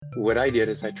what I did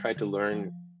is I tried to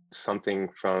learn something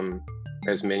from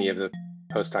as many of the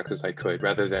postdocs as I could,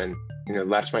 rather than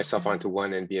latch myself onto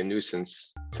one and be a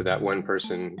nuisance to that one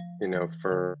person,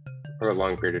 for a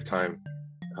long period of time.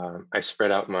 I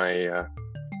spread out my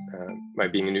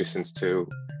being a nuisance to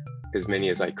as many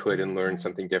as I could and learn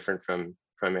something different from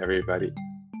everybody.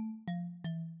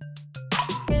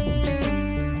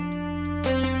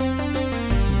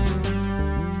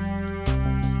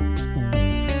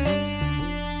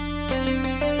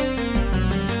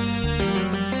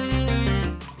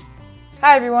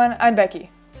 Hi everyone, I'm Becky.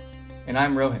 And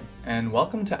I'm Rohan, and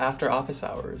welcome to After Office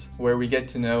Hours, where we get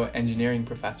to know engineering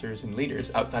professors and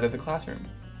leaders outside of the classroom.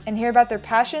 And hear about their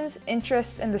passions,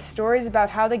 interests, and the stories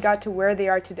about how they got to where they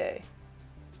are today.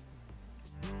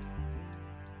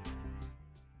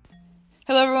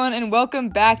 Hello everyone, and welcome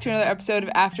back to another episode of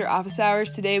After Office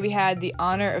Hours. Today we had the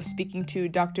honor of speaking to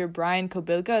Dr. Brian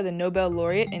Kobilka, the Nobel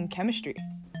laureate in chemistry.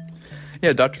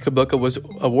 Yeah, Dr. Kobilka was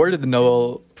awarded the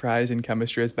Nobel Prize in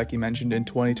Chemistry, as Becky mentioned, in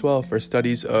 2012 for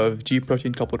studies of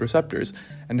G-protein coupled receptors,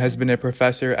 and has been a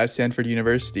professor at Stanford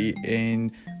University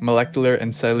in molecular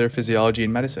and cellular physiology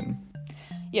and medicine.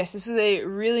 Yes, this was a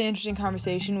really interesting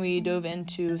conversation. We dove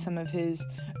into some of his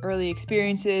early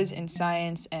experiences in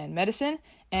science and medicine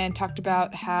and talked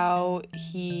about how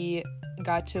he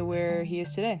got to where he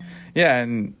is today. Yeah,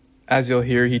 and as you'll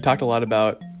hear, he talked a lot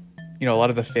about a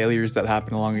lot of the failures that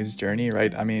happened along his journey,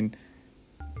 right? I mean,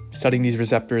 studying these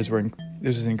receptors this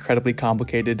was an incredibly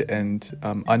complicated and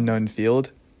unknown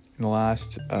field in the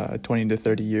last 20 to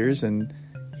 30 years, and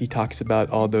he talks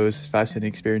about all those fascinating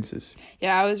experiences.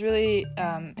 Yeah, I was really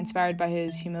inspired by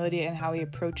his humility and how he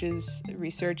approaches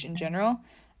research in general,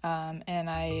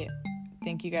 and I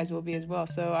think you guys will be as well.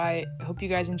 So I hope you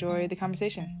guys enjoy the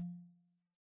conversation.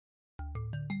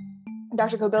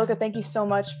 Dr. Kobilka, thank you so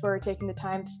much for taking the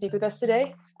time to speak with us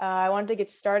today. I wanted to get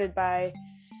started by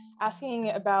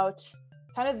asking about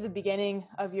kind of the beginning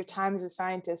of your time as a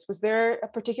scientist. Was there a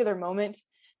particular moment,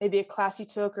 maybe a class you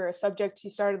took or a subject you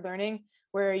started learning,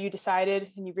 where you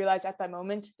decided and you realized at that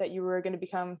moment that you were going to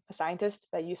become a scientist,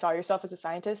 that you saw yourself as a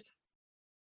scientist?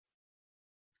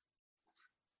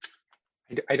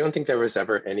 I don't think there was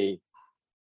ever any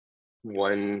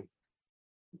one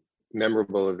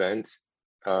memorable event.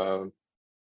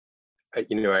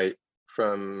 I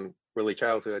from early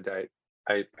childhood,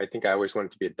 I think I always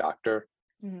wanted to be a doctor,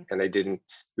 and I didn't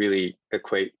really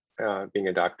equate being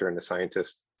a doctor and a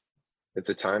scientist at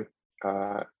the time.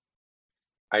 I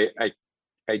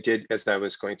did, as I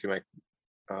was going through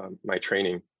my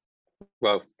training.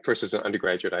 Well, first as an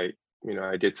undergraduate,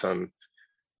 I did some.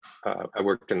 I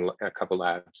worked in a couple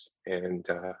labs, and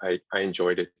I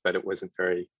enjoyed it, but it was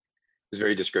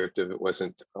very descriptive. It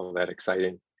wasn't all that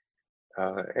exciting.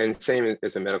 And same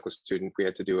as a medical student, we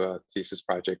had to do a thesis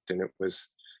project, and it was,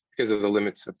 because of the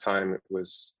limits of time, it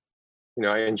was,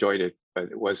 I enjoyed it, but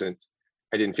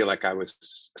I didn't feel like I was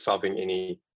solving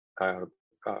any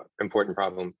important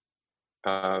problem.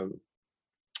 And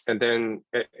then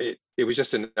it was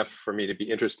just enough for me to be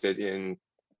interested in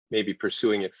maybe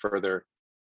pursuing it further,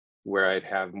 where I'd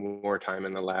have more time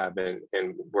in the lab and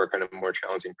work on a more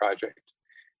challenging project.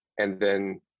 And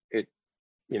then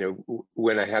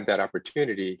when I had that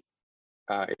opportunity,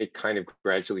 it kind of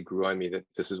gradually grew on me that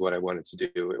this is what I wanted to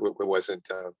do. It wasn't,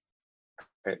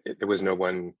 it was no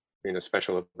one,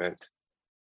 special event.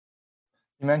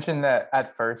 You mentioned that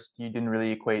at first you didn't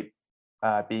really equate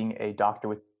being a doctor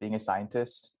with being a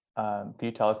scientist. Could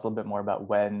you tell us a little bit more about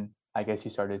when, I guess,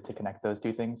 you started to connect those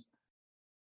two things?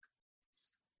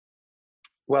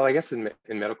 Well, I guess in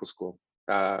medical school,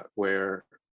 where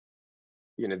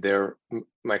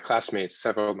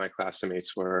several of my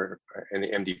classmates were in the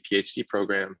MD PhD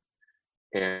program,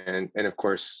 and of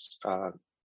course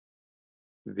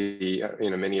many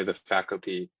of the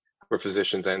faculty were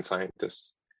physicians and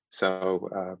scientists.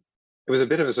 So it was a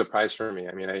bit of a surprise for me.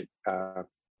 I mean,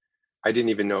 I didn't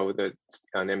even know that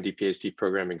an MD PhD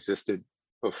program existed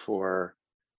before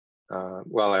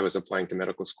while I was applying to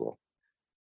medical school.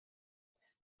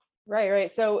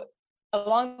 Right. So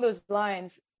along those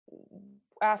lines,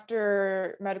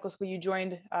 after medical school, you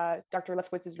joined Dr.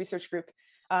 Lefkowitz's research group.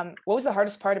 What was the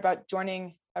hardest part about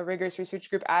joining a rigorous research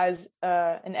group as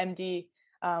an MD,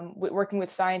 working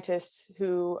with scientists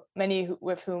many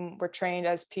with whom were trained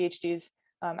as PhDs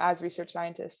as research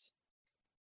scientists?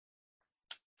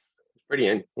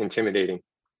 Pretty intimidating.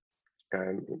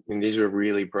 And these were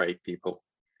really bright people.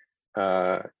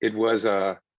 It was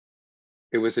a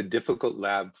difficult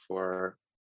lab for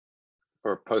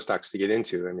postdocs to get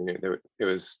into. I mean,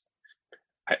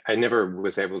 I never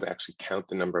was able to actually count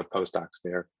the number of postdocs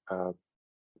there.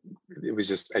 It was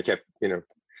just, I kept,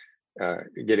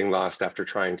 getting lost after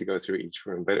trying to go through each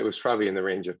room, but it was probably in the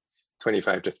range of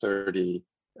 25 to 30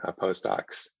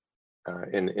 postdocs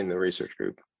in the research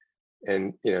group.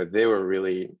 And, they were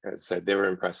really, as I said, they were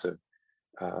impressive.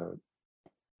 And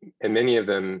many of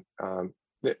them,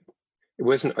 it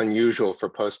wasn't unusual for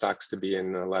postdocs to be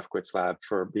in the Lefkowitz lab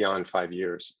for beyond 5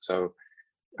 years. So,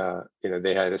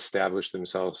 they had established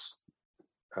themselves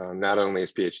not only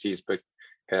as PhDs, but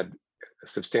had a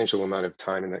substantial amount of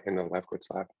time in the Lefkowitz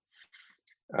lab.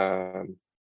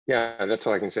 Yeah, that's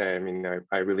all I can say. I mean,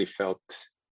 I really felt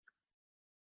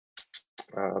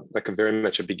like very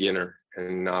much a beginner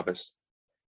and novice.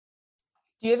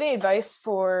 Do you have any advice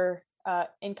for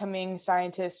incoming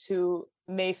scientists who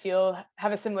may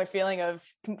have a similar feeling of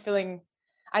feeling?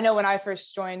 I know when I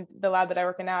first joined the lab that I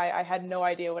work in now, I had no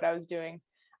idea what I was doing,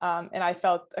 and I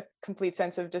felt a complete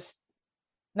sense of just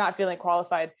not feeling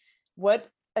qualified. What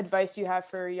advice do you have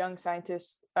for young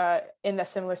scientists in that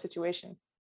similar situation?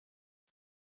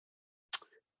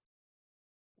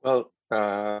 Well,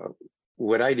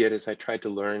 what I did is I tried to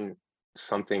learn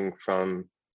something from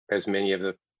as many of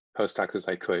the postdocs as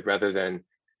I could, rather than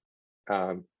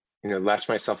latch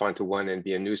myself onto one and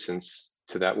be a nuisance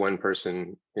to that one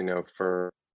person,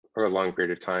 for a long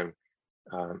period of time.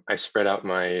 I spread out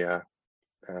my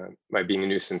being a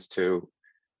nuisance to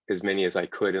as many as I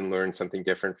could and learn something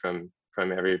different from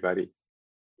everybody,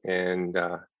 and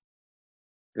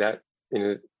that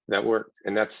that worked.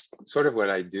 And that's sort of what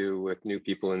I do with new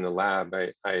people in the lab.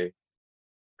 I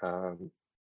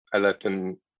let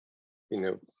them,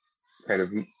 kind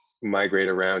of migrate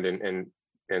around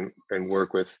and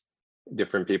work with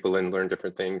different people and learn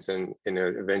different things, and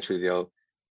eventually they'll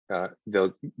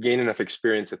gain enough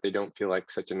experience that they don't feel like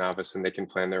such a novice, and they can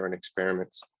plan their own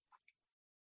experiments.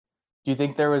 Do you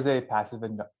think there was a passive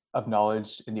of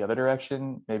knowledge in the other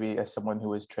direction? Maybe as someone who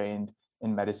was trained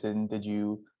in medicine, did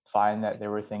you find that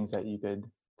there were things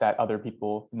that other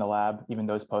people in the lab, even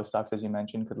those postdocs, as you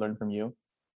mentioned, could learn from you?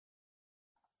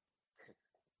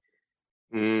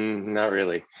 Not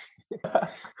really. I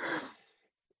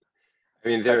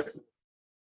mean,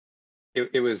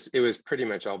 it was pretty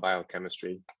much all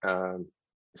biochemistry.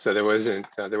 So there wasn't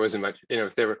much.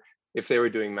 If they were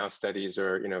doing mouse studies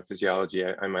or physiology,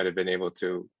 I might have been able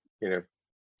to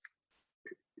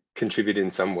contribute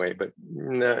in some way, but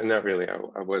not really.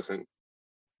 I wasn't.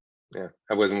 Yeah,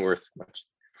 I wasn't worth much.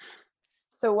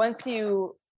 So once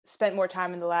you spent more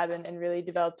time in the lab and really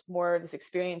developed more of this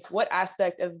experience, what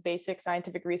aspect of basic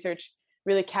scientific research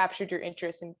really captured your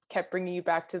interest and kept bringing you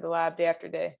back to the lab day after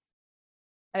day?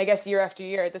 And I guess year after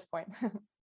year at this point.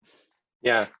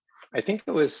 Yeah, I think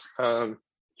it was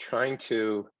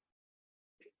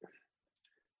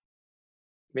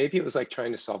maybe it was like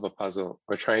trying to solve a puzzle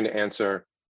or trying to answer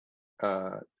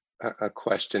a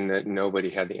question that nobody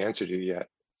had the answer to yet.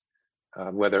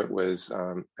 Whether it was,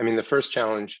 the first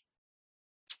challenge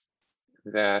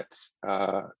that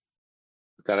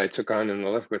I took on in the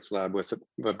Lefkowitz lab with a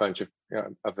bunch of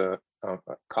the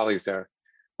colleagues there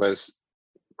was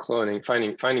cloning,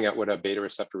 finding out what a beta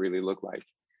receptor really looked like,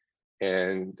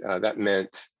 and that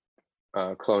meant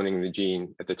cloning the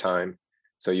gene at the time.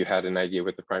 So you had an idea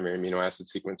what the primary amino acid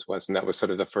sequence was, and that was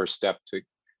sort of the first step to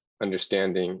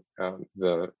understanding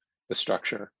the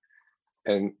structure.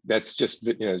 And that's just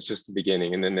it's just the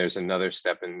beginning. And then there's another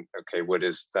step in, okay,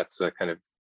 that's the kind of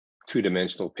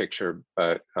two-dimensional picture,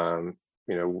 but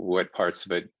what parts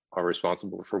of it are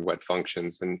responsible for what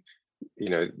functions, and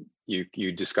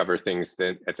you discover things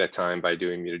that at that time by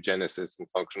doing mutagenesis and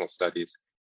functional studies,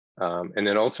 and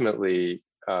then ultimately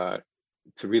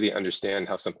to really understand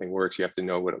how something works, you have to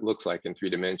know what it looks like in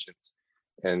 3 dimensions.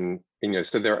 And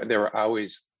so there were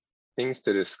always things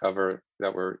to discover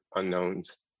that were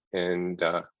unknowns, and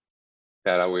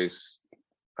that always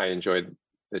I enjoyed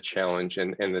the challenge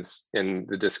and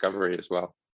the discovery as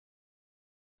well.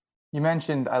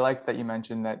 I like that you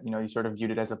mentioned that you sort of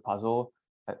viewed it as a puzzle.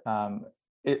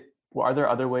 Are there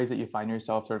other ways that you find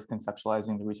yourself sort of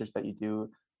conceptualizing the research that you do?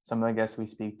 Some of the guests we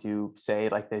speak to say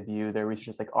like they view their research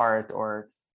as like art, or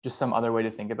just some other way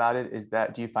to think about it.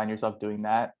 Do you find yourself doing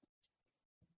that?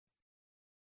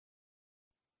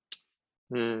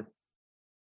 I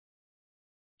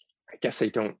guess I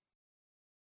don't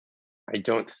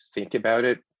think about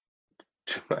it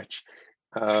too much.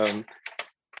 I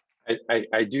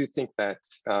do think that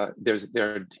there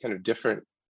are kind of different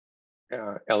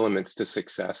elements to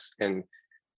success, and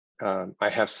I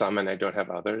have some and I don't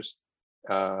have others.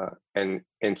 And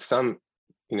some,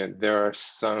 there are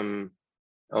some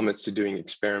elements to doing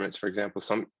experiments. For example,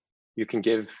 you can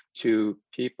give 2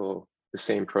 people the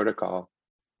same protocol,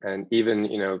 and even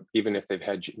if they've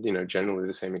had generally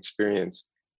the same experience,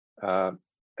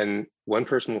 and one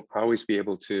person will always be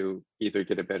able to either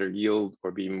get a better yield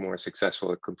or be more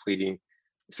successful at completing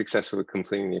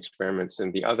the experiments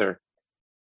than the other.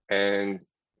 And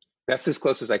that's as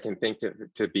close as I can think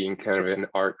to being kind of an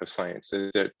art of science. So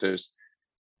there's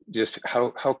just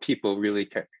how people really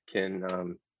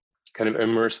can kind of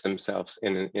immerse themselves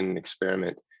in an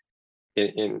experiment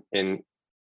in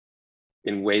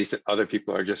ways that other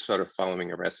people are just sort of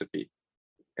following a recipe.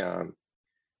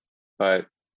 But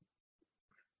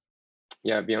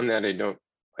yeah, beyond that,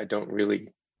 I don't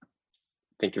really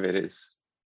think of it as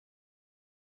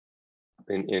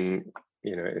in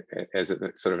as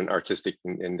a sort of an artistic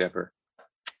endeavor.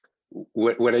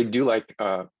 What I do like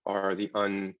are the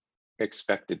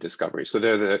unexpected discoveries. So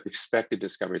they're the expected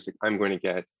discoveries. Like, I'm going to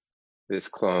get this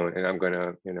clone, and I'm going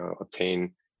to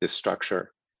obtain this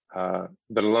structure.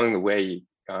 But along the way,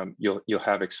 you'll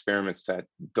have experiments that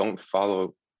don't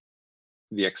follow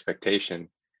the expectation,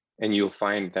 and you'll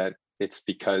find that it's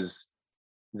because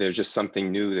there's just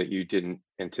something new that you didn't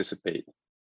anticipate.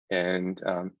 And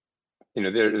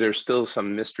there's still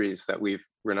some mysteries that we've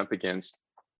run up against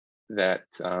that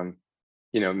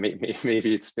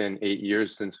maybe it's been 8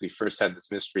 years since we first had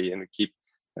this mystery, and we keep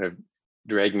kind of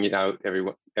dragging it out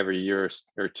every year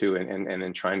or two, and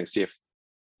then trying to see if,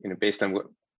 based on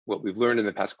what we've learned in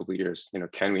the past couple of years,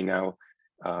 can we now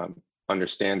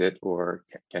understand it, or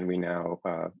can we now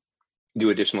do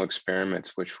additional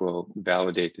experiments which will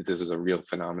validate that this is a real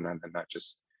phenomenon and not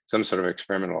just some sort of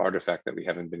experimental artifact that we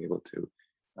haven't been able to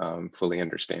fully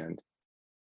understand.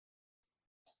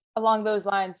 Along those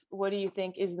lines, what do you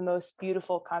think is the most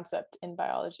beautiful concept in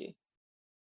biology?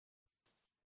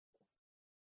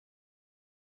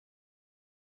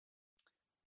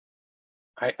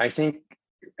 I think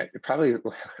probably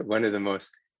one of the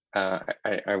most I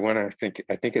think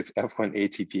it's F1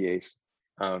 ATPase.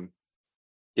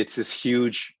 It's this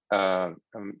huge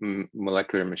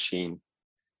molecular machine.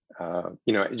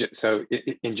 So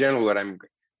in general,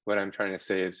 what I'm trying to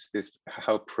say is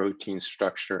how protein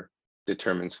structure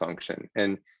determines function.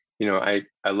 And I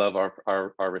love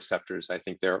our receptors. I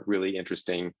think they're really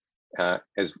interesting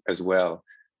as well.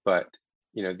 But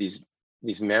these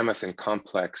mammoth and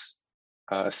complex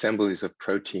assemblies of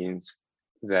proteins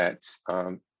that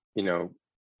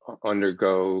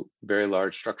undergo very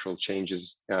large structural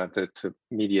changes to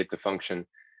mediate the function.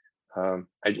 I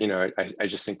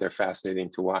just think they're fascinating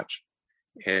to watch,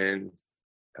 and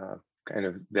kind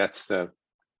of that's the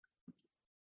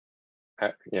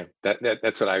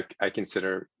that's what I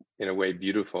consider in a way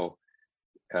beautiful,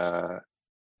 and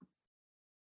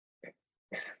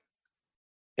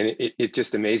it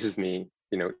just amazes me,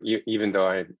 even though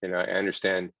I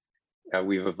understand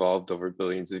we've evolved over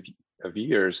billions of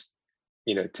years,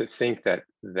 to think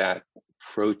that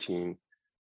protein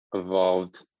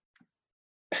evolved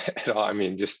at all. I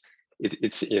mean, just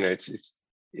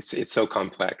it's so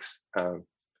complex.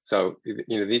 So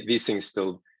these things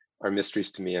still are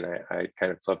mysteries to me, and I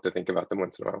kind of love to think about them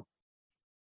once in a while.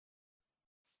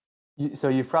 So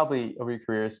you've probably over your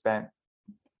career spent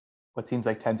what seems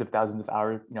like tens of thousands of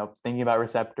hours, thinking about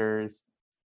receptors,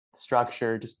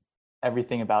 structure, just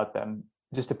everything about them.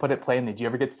 Just to put it plainly, do you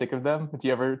ever get sick of them? Do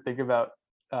you ever think about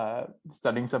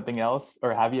studying something else,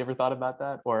 or have you ever thought about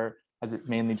that, or has it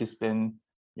mainly just been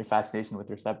your fascination with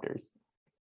receptors?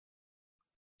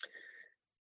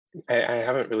 I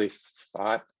haven't really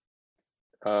thought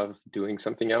of doing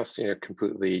something else,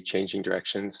 completely changing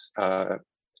directions.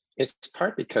 It's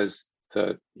part because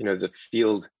the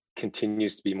field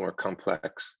continues to be more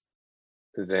complex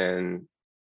than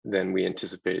we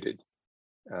anticipated.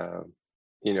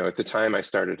 At the time I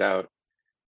started out,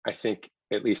 I think,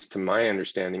 at least to my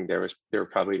understanding, there were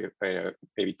probably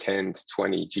maybe 10 to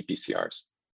 20 GPCRs,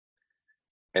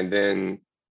 and then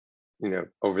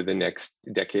over the next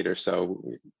decade or so,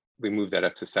 we moved that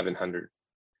up to 700.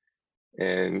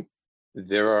 And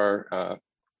there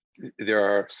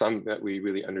are some that we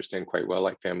really understand quite well,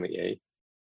 like family A,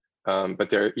 but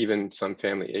there are even some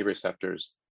family A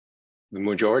receptors, the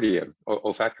majority of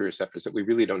olfactory receptors, that we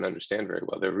really don't understand very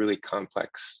well. They're really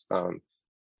complex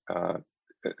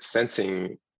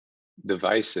sensing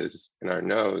devices in our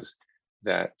nose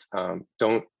that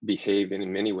don't behave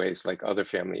in many ways like other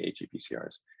family A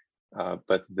GPCRs,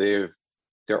 but they're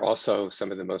also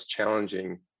some of the most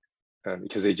challenging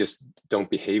because they just don't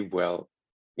behave well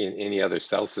in any other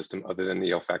cell system other than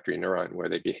the olfactory neuron, where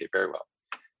they behave very well.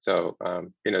 So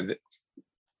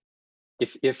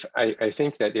if I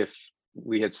think that if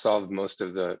we had solved most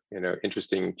of the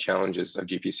interesting challenges of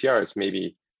GPCRs,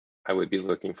 maybe I would be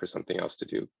looking for something else to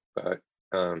do. But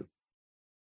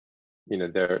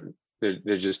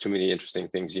there's just too many interesting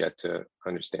things yet to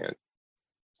understand.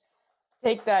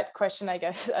 Take that question, I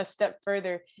guess, a step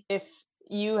further. If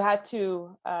you had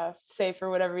to say, for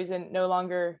whatever reason, no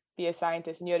longer be a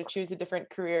scientist and you had to choose a different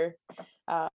career,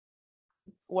 uh,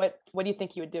 what do you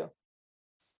think you would do?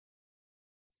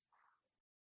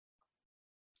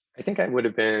 I think I would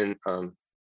have been an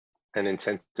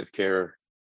intensive care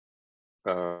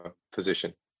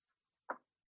physician.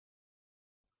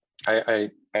 I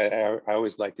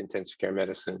always liked intensive care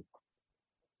medicine,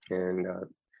 and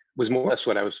was more or less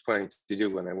what I was planning to do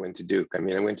when I went to Duke. I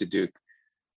mean, I went to Duke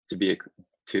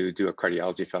to do a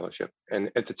cardiology fellowship,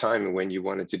 and at the time when you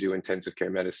wanted to do intensive care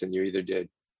medicine, you either did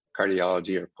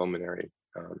cardiology or pulmonary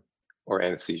or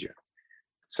anesthesia.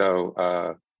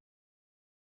 So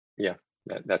yeah,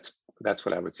 that's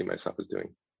what I would see myself as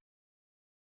doing.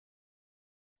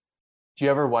 Do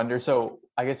you ever wonder, so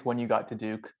I guess when you got to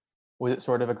Duke, was it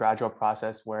sort of a gradual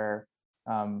process where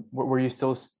were you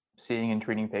still seeing and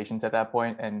treating patients at that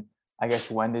point? And I guess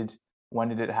when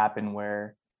did it happen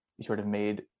where you sort of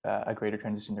made a greater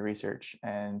transition to research,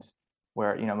 and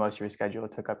where most of your schedule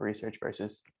took up research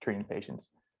versus treating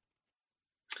patients?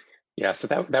 Yeah, so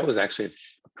that was actually a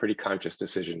pretty conscious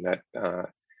decision. That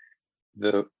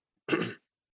the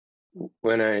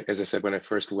as I said, when I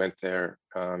first went there,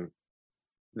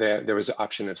 there was the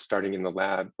option of starting in the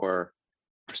lab or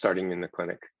starting in the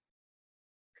clinic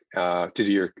to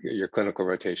do your clinical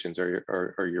rotations or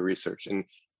your research. And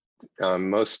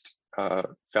most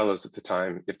fellows at the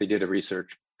time, if they did a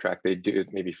research track, they'd do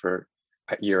it maybe for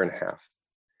a year and a half.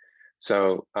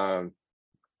 So I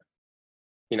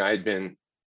had been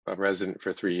a resident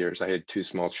for 3 years. I had 2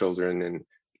 small children and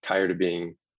tired of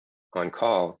being on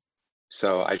call.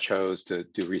 So I chose to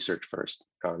do research first,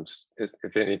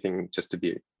 if anything, just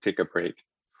to take a break.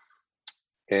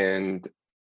 And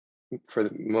for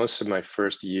most of my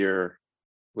first year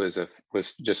was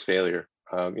just failure,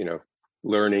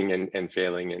 learning and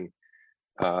failing.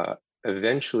 And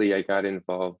eventually I got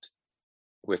involved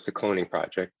with the cloning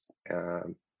project,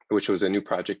 which was a new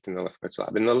project in the Lefkowitz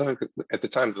lab. And at the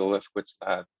time, the Lefkowitz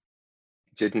lab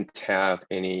didn't have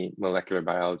any molecular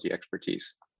biology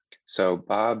expertise. So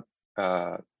Bob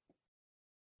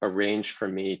arranged for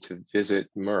me to visit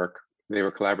Merck. They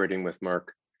were collaborating with Merck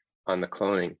on the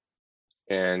cloning.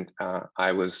 And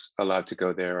I was allowed to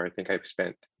go there. I think I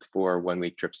spent 4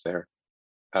 one-week trips there.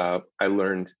 I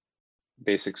learned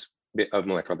basics of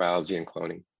molecular biology and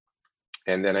cloning.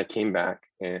 And then I came back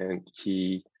and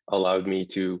he allowed me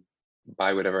to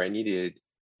buy whatever I needed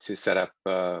to set up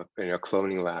a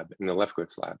cloning lab in the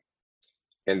Lefkowitz lab.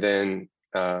 And then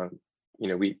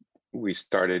we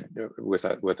started with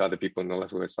other people in the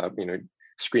Lefkowitz lab,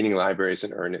 screening libraries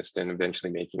in earnest and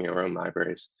eventually making our own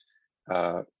libraries.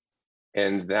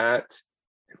 And that,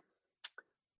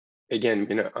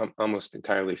 again, almost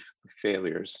entirely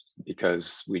failures,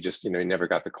 because we just, never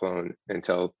got the clone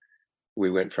until we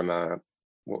went from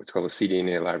what's called a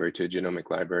cDNA library to a genomic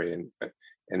library,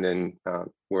 and then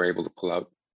we're able to pull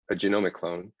out a genomic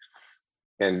clone.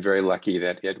 And very lucky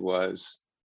that it was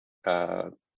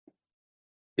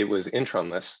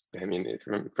intronless. I mean,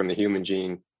 from the human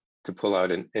gene to pull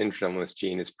out an intronless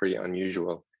gene is pretty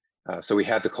unusual. So we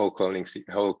had the whole coding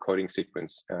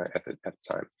sequence at the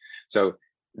time. So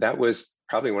that was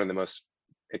probably one of the most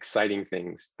exciting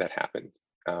things that happened.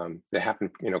 That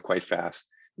happened, quite fast.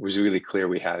 It was really clear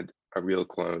we had a real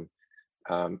clone,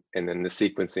 and then the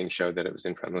sequencing showed that it was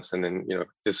intronless. And then,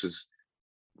 this is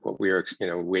what we were,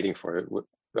 waiting for,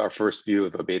 our first view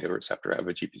of a beta receptor of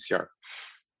a GPCR.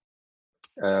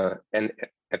 And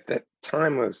at that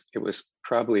time it was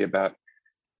probably about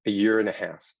a year and a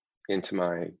half into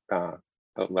my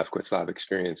Lefkowitz lab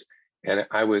experience, and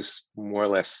I was more or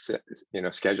less,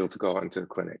 scheduled to go on to the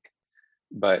clinic.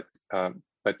 But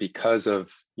because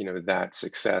of that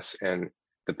success and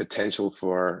the potential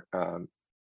for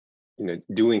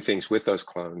doing things with those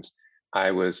clones,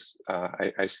 I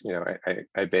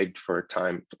begged for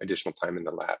additional time in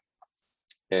the lab,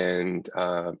 and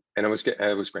I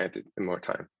was granted more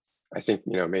time. I think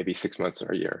maybe 6 months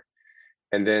or a year,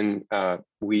 and then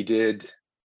we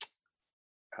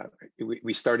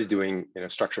started doing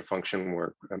structure function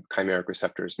work, chimeric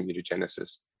receptors and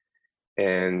mutagenesis,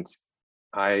 and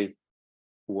I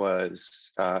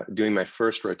was doing my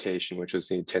first rotation, which was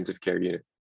the intensive care unit,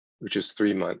 which was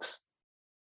 3 months,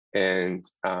 and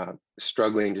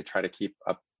struggling to try to keep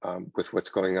up with what's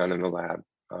going on in the lab.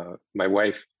 My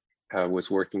wife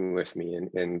was working with me,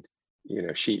 and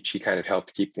she kind of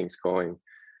helped keep things going.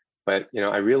 But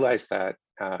I realized that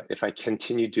if I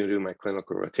continued to do my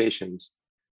clinical rotations,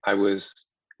 I was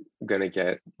going to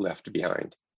get left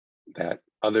behind. That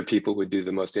other people would do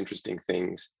the most interesting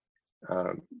things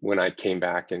when I came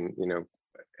back, and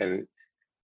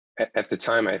at the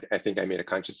time, I think I made a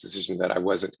conscious decision that I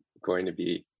wasn't going to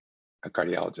be a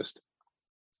cardiologist.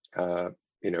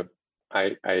 You know,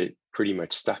 I pretty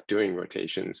much stopped doing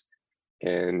rotations,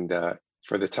 and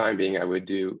for the time being, I would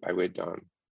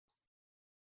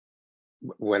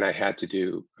when I had to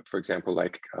do, for example,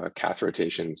 like cath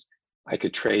rotations, I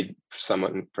could trade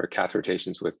someone for cath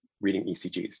rotations with reading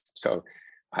ECGs. So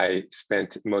I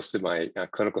spent most of my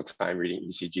clinical time reading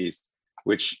ECGs,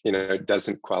 which, you know,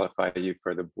 doesn't qualify you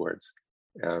for the boards.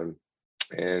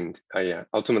 And yeah,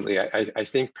 ultimately, I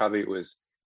think probably it was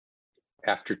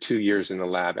after 2 years in the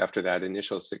lab, after that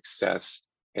initial success,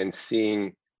 and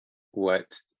seeing what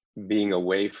being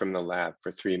away from the lab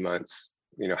for 3 months,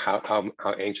 you know, how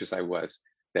anxious I was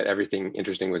that everything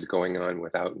interesting was going on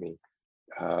without me.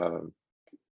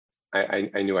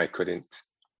 I knew I couldn't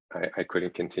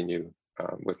continue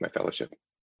with my fellowship.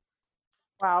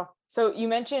 Wow. So you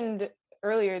mentioned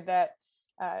earlier that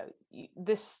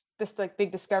this like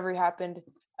big discovery happened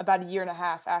about 1.5 years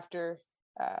after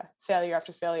failure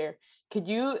after failure. Could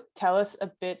you tell us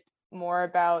a bit more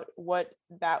about what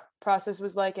that process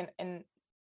was like, and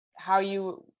how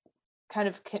you kind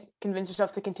of convince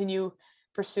yourself to continue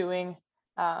pursuing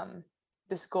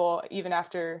this goal even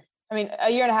after, I mean,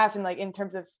 1.5 years in, like, in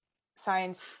terms of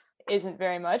science isn't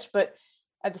very much, but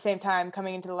at the same time,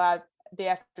 coming into the lab day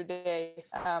after day,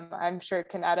 I'm sure it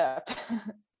can add up.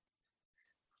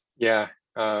 Yeah.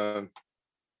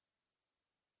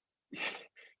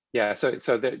 Yeah,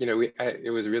 so that, you know,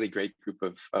 it was a really great group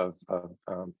of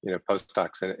you know,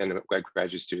 postdocs and a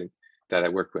graduate student that I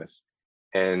worked with,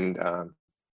 and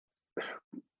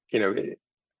you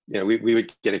know, we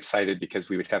would get excited because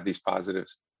we would have these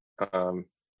positives. You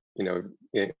know,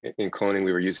 in cloning,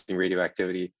 we were using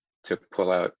radioactivity to pull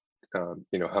out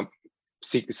you know,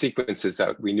 sequences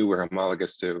that we knew were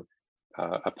homologous to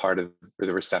a part of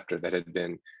the receptor that had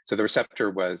been. So the receptor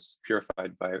was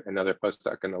purified by another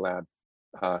postdoc in the lab,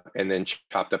 and then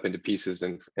chopped up into pieces,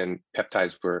 and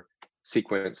peptides were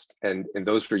sequenced, and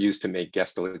those were used to make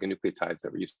guest oligonucleotides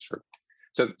that were used for.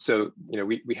 So you know,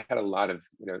 we had a lot of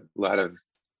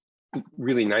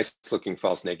really nice looking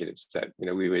false negatives that, you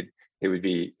know, it would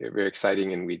be very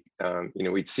exciting, and we'd you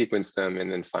know, we'd sequence them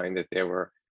and then find that there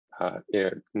were you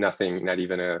know, nothing, not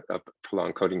even a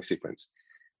prolonged coding sequence.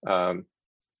 And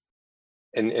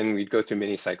we'd go through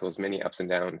many cycles, many ups and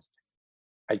downs.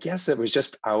 I guess it was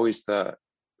just always the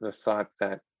thought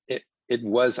that it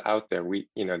was out there.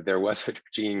 You know, there was a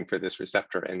gene for this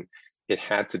receptor, and it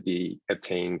had to be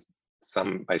obtained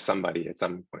by somebody at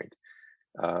some point.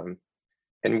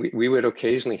 And we would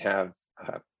occasionally have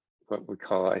what we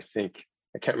call, I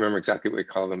can't remember exactly what we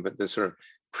call them, but the sort of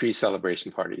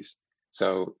pre-celebration parties.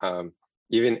 So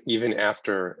even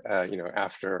after you know,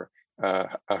 after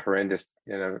a horrendous,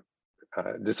 you know,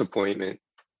 disappointment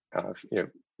of, you know,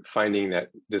 finding that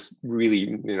this really,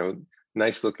 you know,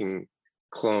 nice looking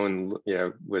clone, you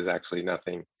know, was actually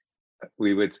nothing,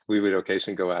 we would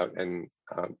occasionally go out and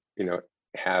you know,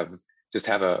 have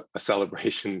a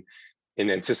celebration in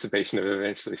anticipation of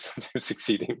eventually sometimes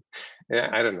succeeding. And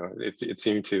I don't know, it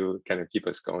seemed to kind of keep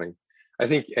us going. I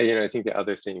think, you know, I think the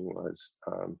other thing was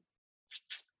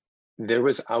there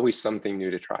was always something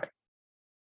new to try.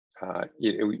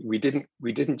 We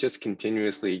didn't just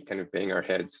continuously kind of bang our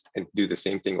heads and do the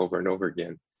same thing over and over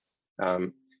again.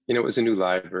 You know, it was a new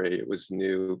library, it was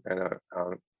new, and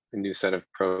a new set of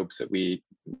probes that we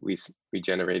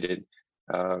generated.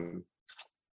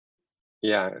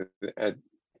 Yeah,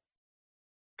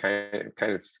 kind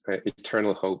of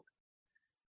eternal hope.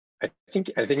 I think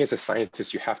as a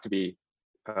scientist, you have to be.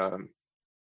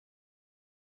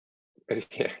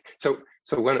 Yeah. So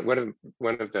one of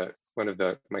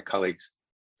my colleagues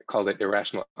called it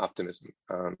irrational optimism.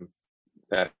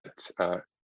 That I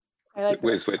like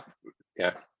was that. what,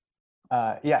 yeah.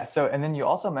 Yeah. So, and then you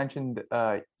also mentioned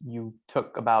you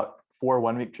took about 4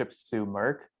 one-week trips to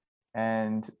Merck,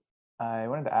 and I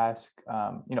wanted to ask,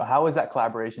 you know, how was that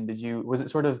collaboration? Was it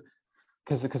sort of,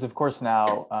 because of course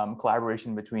now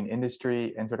collaboration between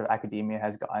industry and sort of academia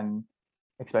has gotten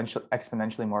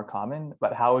exponentially more common,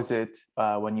 but how was it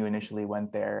when you initially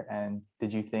went there, and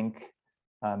did you think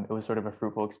it was sort of a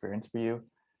fruitful experience for you?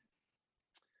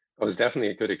 It was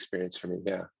definitely a good experience for me.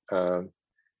 Yeah.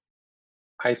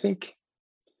 I think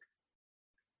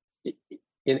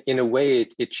in a way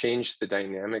it changed the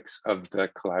dynamics of the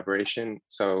collaboration.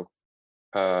 So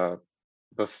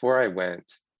before I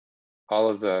went, all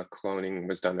of the cloning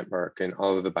was done at Merck, and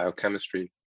all of the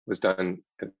biochemistry was done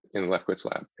in the Lefkowitz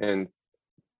lab. And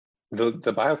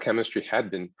the biochemistry had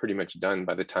been pretty much done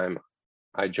by the time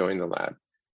I joined the lab.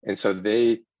 And so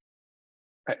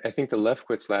I think the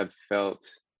Lefkowitz lab felt,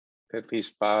 at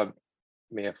least Bob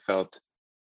may have felt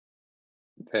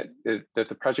that that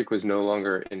the project was no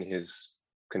longer in his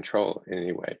control in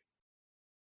any way,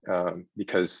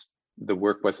 because the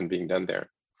work wasn't being done there.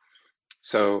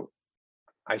 So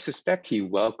I suspect he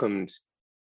welcomed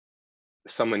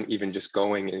someone even just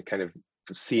going and kind of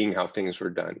seeing how things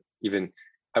were done. Even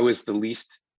I was the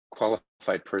least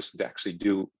qualified person to actually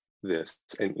do this,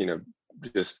 and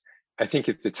just I think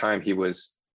at the time he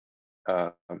was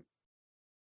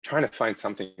trying to find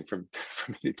something for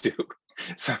me to do.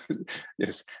 So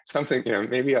yes, something,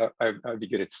 maybe I'd be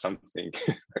good at something.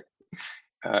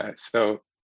 So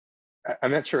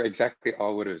I'm not sure exactly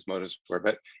all what his motives were,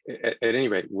 but at any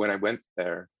rate, when I went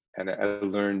there and I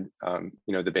learned,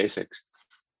 the basics,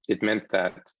 it meant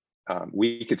that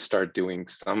we could start doing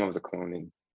some of the cloning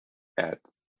at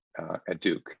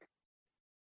Duke.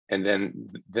 And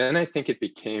then I think it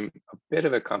became a bit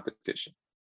of a competition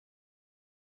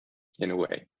in a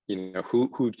way,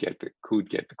 who'd get the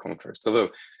clone first. Although,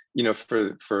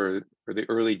 for the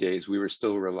early days, we were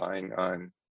still relying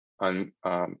on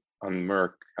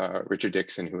Merck, Richard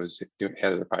Dixon, who was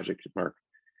head of the project at Merck,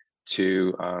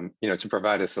 to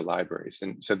provide us the libraries,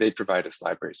 and so they'd provide us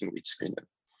libraries and we'd screen them.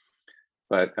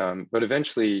 But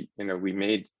eventually, we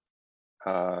made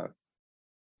the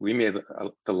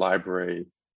library.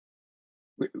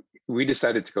 We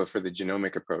decided to go for the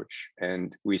genomic approach,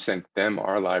 and we sent them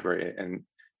our library, and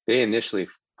they initially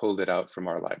pulled it out from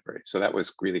our library. So that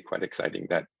was really quite exciting,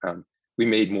 that we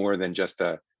made more than just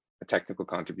a technical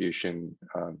contribution.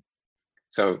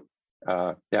 It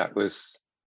was,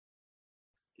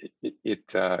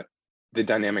 the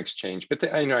dynamics changed, but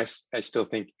I still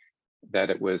think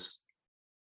that it was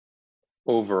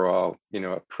overall,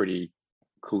 a pretty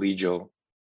collegial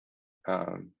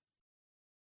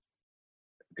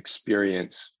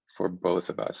experience for both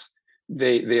of us.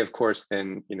 They of course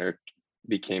then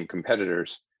became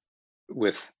competitors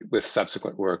with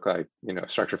subsequent work like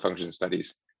structure function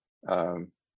studies.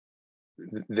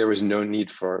 There was no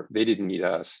need they didn't need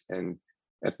us, and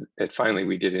finally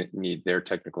we didn't need their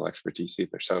technical expertise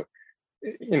either. So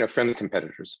friendly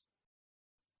competitors.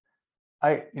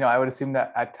 I would assume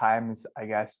that at times, I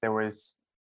guess, there was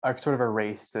a sort of a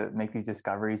race to make these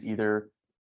discoveries, either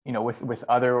with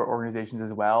other organizations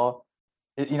as well.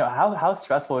 How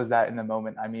stressful is that in the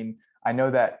moment? I mean, I know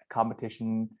that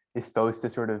competition is supposed to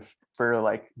sort of spur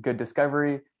like good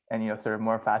discovery and sort of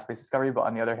more fast-paced discovery, but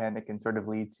on the other hand, it can sort of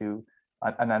lead to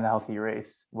an unhealthy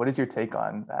race. What is your take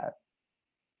on that?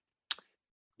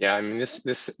 Yeah, I mean,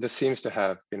 this seems to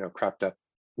have cropped up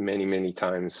many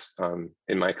times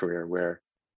in my career, where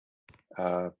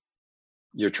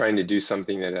you're trying to do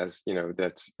something that has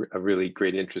that's a really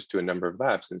great interest to a number of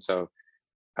labs, and so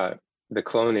the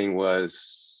cloning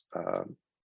was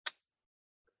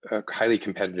highly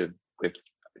competitive with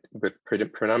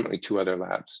predominantly two other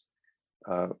labs.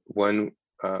 One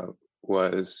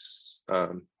was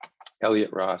Elliot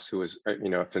Ross, who was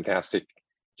a fantastic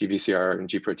GPCR and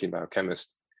G protein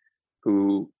biochemist,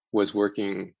 who was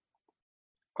working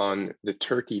on the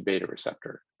TRK beta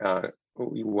receptor.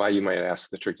 Why, you might ask,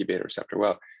 the TRK beta receptor?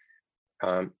 Well,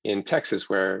 in Texas,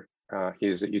 where he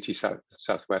is at UT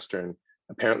Southwestern,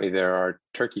 apparently there are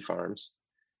turkey farms,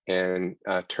 and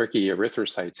turkey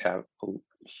erythrocytes have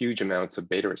huge amounts of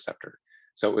beta receptor.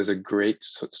 So it was a great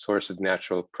source of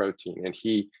natural protein. And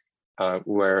he,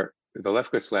 where the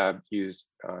Lefkowitz lab used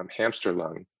hamster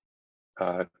lung,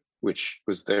 which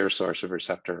was their source of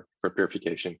receptor for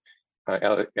purification,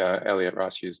 Elliot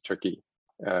Ross used turkey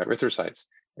erythrocytes.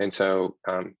 And so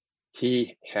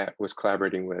he was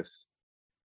collaborating with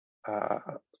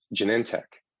Genentech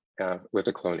with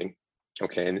the cloning.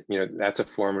 Okay, and that's a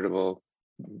formidable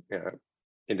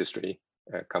industry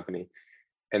company.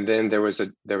 And then there was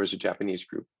a Japanese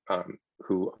group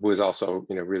who was also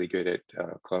really good at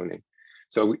cloning.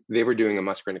 So they were doing a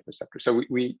muscarinic receptor. So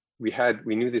we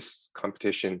knew this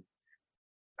competition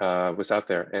was out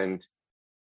there, and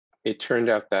it turned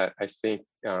out that I think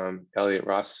Elliot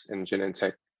Ross and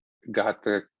Genentech got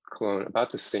the clone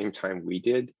about the same time we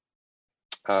did.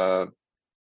 But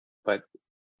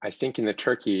I think in the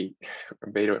turkey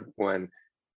beta one,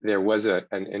 there was an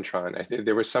intron. I think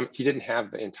there was he didn't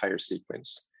have the entire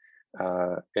sequence.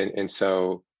 And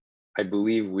so I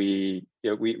believe we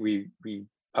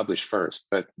published first,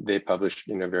 but they published,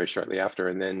 very shortly after.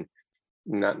 And then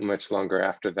not much longer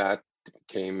after that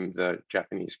came the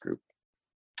Japanese group.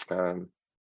 And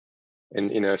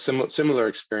similar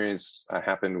experience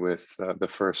happened with our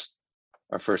first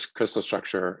crystal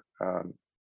structure,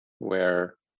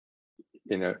 where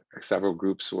several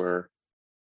groups were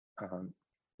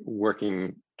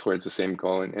working towards the same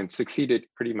goal and succeeded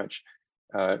pretty much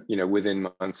within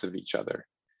months of each other.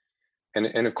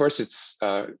 and of course, it's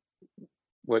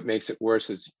what makes it worse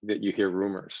is that you hear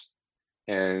rumors,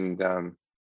 and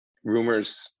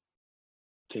rumors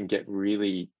can get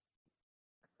really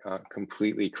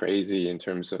completely crazy in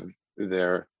terms of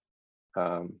their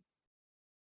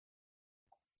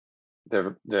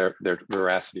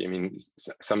veracity. I mean,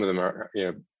 some of them are,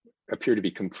 appear to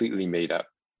be completely made up,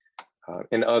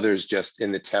 and others just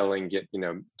in the telling get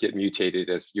mutated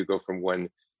as you go from one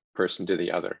person to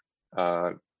the other.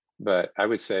 But I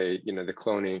would say, the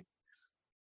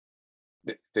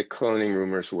cloning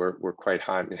rumors were quite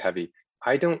hot and heavy.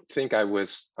 I don't think I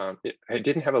was. I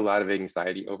didn't have a lot of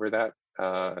anxiety over that,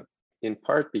 in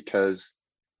part because,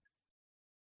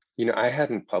 I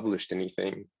hadn't published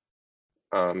anything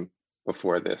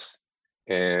before this,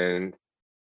 and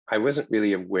I wasn't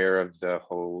really aware of the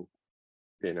whole,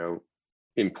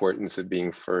 importance of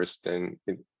being first, and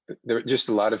there were just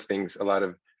a lot of things, a lot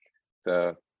of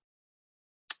the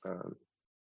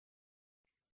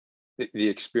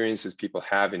experiences people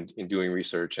have in doing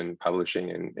research and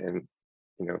publishing and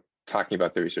talking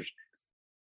about their research.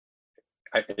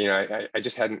 I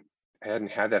just hadn't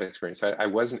had that experience. I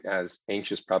wasn't as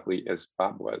anxious probably as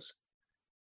Bob was.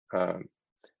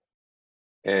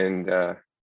 And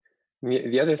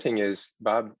the other thing is,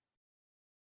 Bob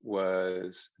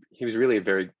was really a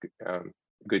very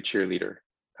good cheerleader.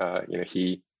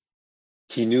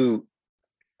 He knew,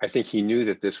 I think he knew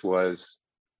that this was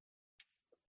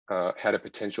had a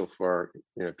potential for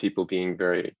people being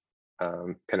very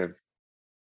kind of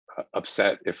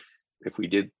upset if we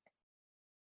didn't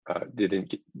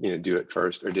do it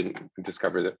first, or didn't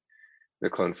discover the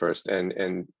clone first,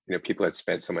 and people had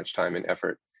spent so much time and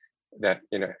effort that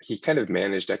he kind of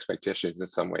managed expectations in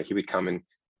some way. He would come and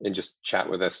just chat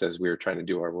with us as we were trying to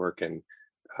do our work, and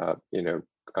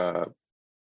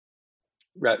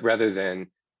rather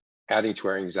than adding to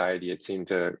our anxiety, it seemed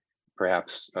to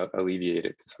perhaps alleviate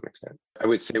it to some extent. I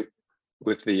would say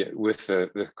with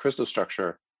the crystal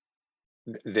structure,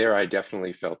 there I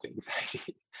definitely felt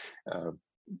anxiety.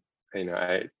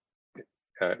 I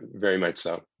very much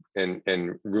so,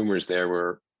 and rumors there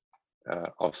were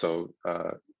also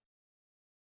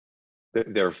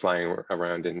they were flying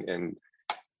around, and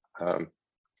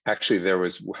actually there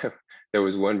was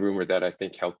one rumor that I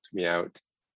think helped me out.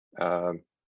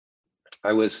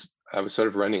 I was sort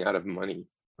of running out of money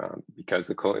because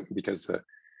the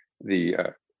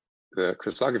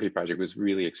crystallography project was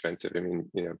really expensive. I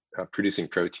mean, producing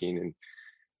protein and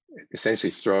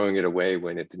essentially throwing it away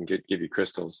when it didn't give you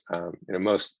crystals.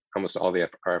 Almost all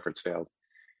our efforts failed,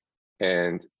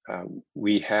 and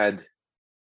we had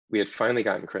finally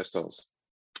gotten crystals,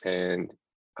 and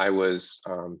I was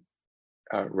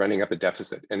running up a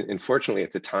deficit. And unfortunately,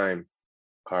 at the time,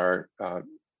 our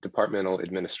departmental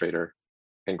administrator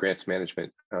and grants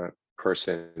management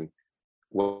person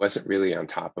wasn't really on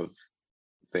top of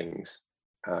things,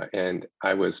 and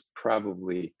I was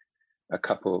probably a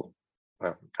couple.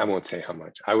 Well, I won't say how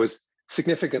much. I was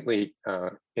significantly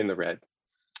in the red,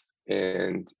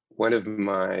 and one of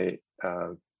my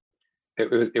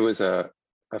it was a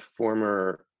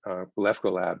former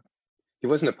Lefko lab. He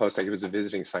wasn't a postdoc. He was a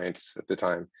visiting scientist at the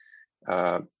time,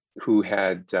 who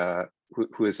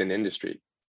was in industry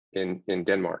in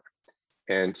Denmark,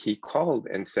 and he called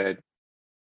and said,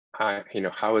 how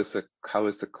is the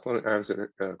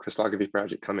crystallography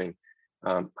project coming?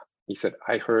 He said,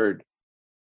 I heard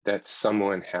that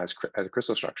someone has a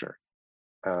crystal structure,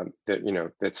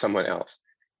 that's someone else.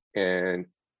 And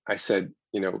I said,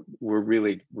 we're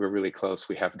really close.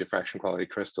 We have diffraction quality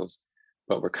crystals,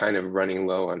 but we're kind of running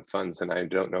low on funds, and I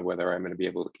don't know whether I'm going to be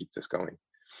able to keep this going.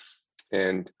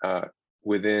 And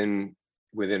within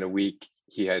a week,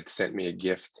 he had sent me a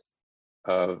gift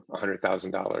of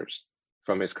 $100,000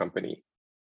 from his company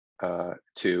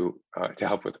to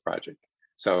help with the project.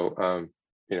 So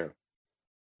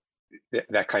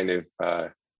that kind of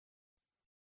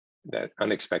that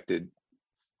unexpected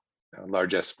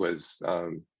largesse was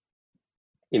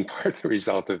in part the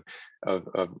result of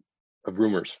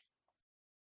rumors.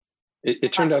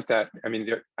 It turned out that, I mean,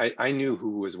 I knew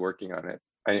who was working on it.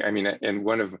 I mean, and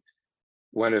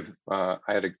I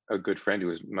had a good friend who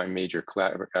was my major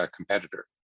competitor,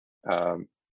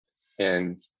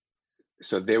 and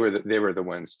so they were the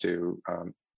ones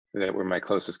that were my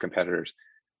closest competitors.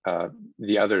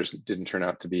 The others didn't turn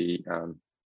out to be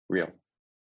real.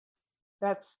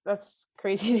 That's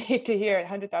crazy to hear.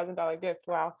 $100,000 gift.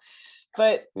 Wow.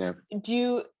 But yeah. Do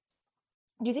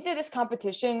you think that this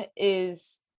competition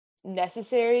is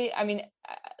necessary? I mean,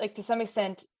 like, to some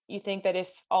extent, you think that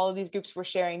if all of these groups were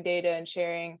sharing data and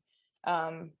sharing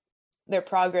their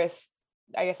progress,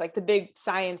 I guess like the big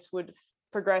science would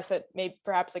progress at maybe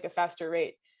perhaps like a faster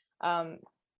rate.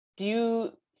 Do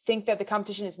you think that the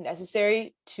competition is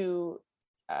necessary to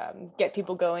get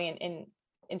people going and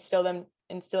instill in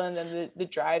them the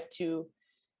drive to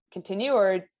continue?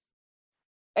 Or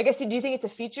I guess, do you think it's a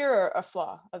feature or a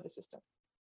flaw of the system?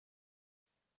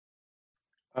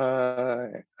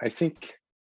 I think,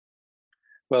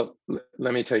 well,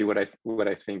 let me tell you what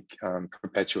I think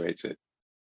perpetuates it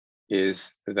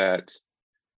is that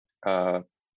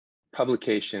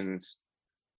publications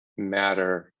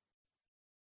matter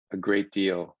a great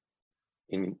deal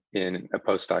in a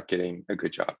postdoc getting a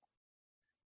good job,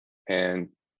 and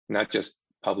not just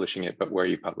publishing it, but where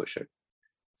you publish it.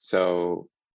 So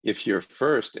if you're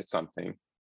first at something,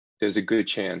 there's a good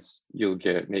chance you'll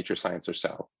get Nature, Science, or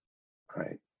Cell,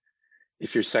 right?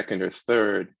 If you're second or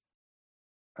third,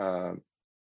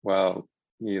 well,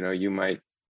 you might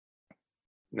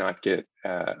not get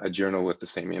a journal with the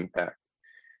same impact.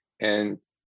 And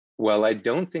while I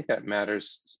don't think that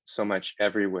matters so much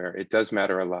everywhere, it does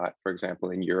matter a lot, for example,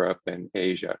 in Europe and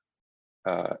Asia.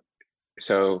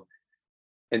 So,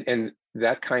 and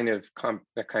that kind of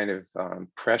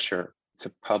pressure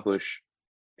to publish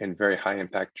in very high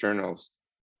impact journals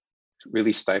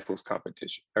really stifles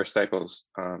competition or stifles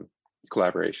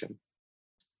collaboration.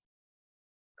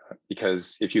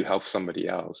 Because if you help somebody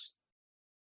else,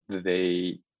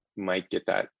 they might get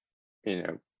that,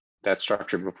 that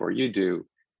structure before you do,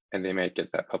 and they might get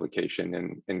that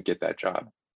publication and get that job.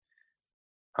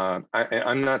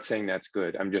 I'm not saying that's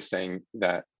good. I'm just saying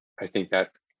that I think that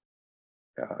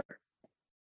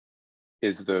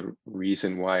is the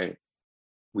reason why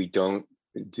we don't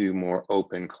do more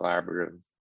open collaborative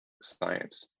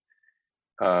science.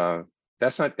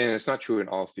 That's not, and it's not true in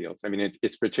all fields. I mean,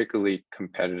 it's particularly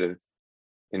competitive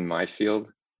in my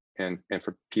field and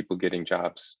for people getting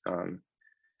jobs.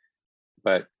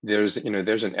 But there's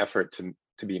an effort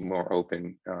to be more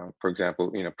open. For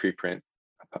example, preprint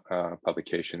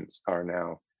publications are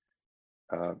now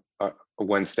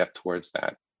one step towards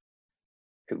that.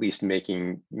 At least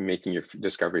making your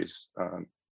discoveries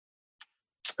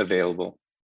available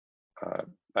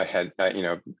ahead.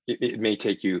 It may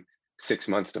take you 6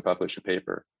 months to publish a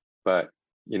paper, but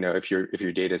if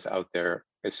your data is out there,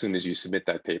 as soon as you submit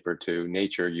that paper to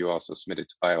Nature, you also submit it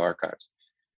to bioRxives.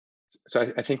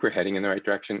 So I think we're heading in the right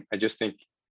direction. I just think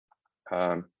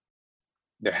there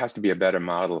has to be a better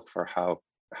model for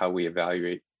how we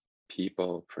evaluate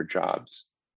people for jobs,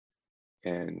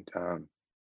 and I'm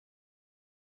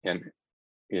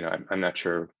not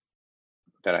sure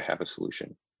that I have a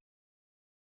solution.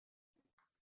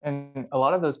 And a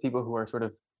lot of those people who are sort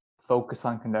of focused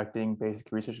on conducting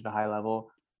basic research at a high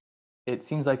level, it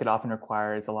seems like it often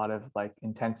requires a lot of like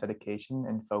intense dedication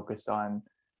and focus on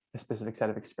a specific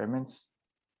set of experiments.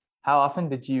 How often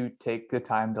did you take the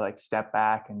time to like step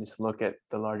back and just look at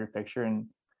the larger picture? And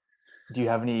do you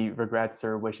have any regrets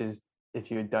or wishes if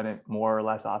you had done it more or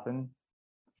less often?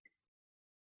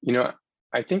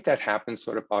 I think that happens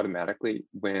sort of automatically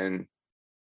when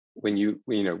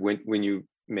you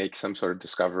make some sort of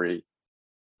discovery,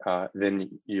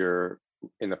 then you're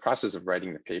in the process of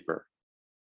writing the paper.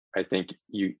 I think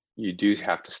you do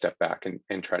have to step back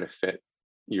and try to fit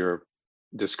your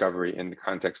discovery in the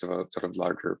context of a sort of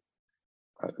larger,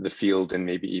 the field, and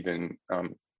maybe even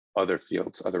other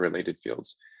fields, other related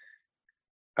fields.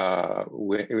 If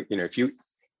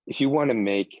you want to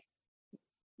make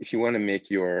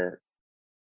your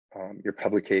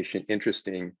publication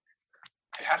interesting,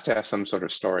 it has to have some sort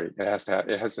of story. It has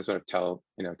to sort of tell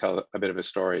a bit of a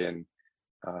story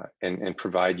and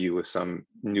provide you with some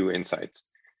new insights.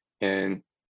 And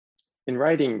in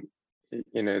writing,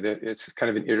 it's kind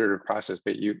of an iterative process,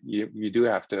 but you do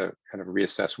have to kind of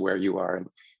reassess where you are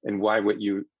and why what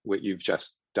you've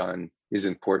just done is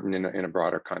important in a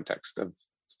broader context of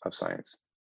science.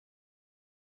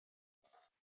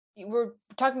 You were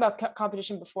talking about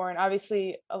competition before, and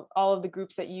obviously all of the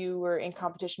groups that you were in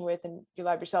competition with and your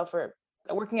lab yourself are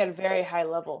working at a very high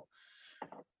level.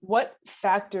 What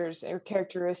factors or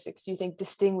characteristics do you think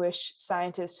distinguish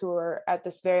scientists who are at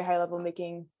this very high level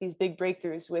making these big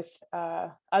breakthroughs with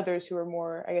others who are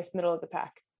more, I guess, middle of the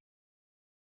pack?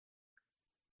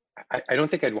 I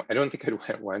don't think I'd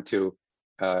want to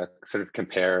sort of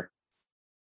compare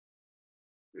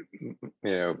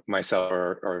myself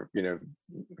or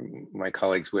my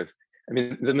colleagues with. I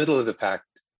mean, the middle of the pack,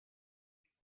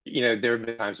 there have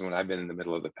been times when I've been in the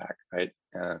middle of the pack, right?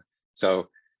 So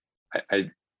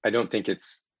I don't think I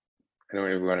don't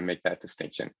really want to make that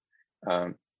distinction.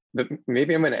 But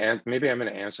maybe I'm going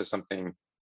to answer something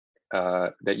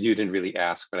that you didn't really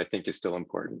ask, but I think is still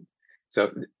important.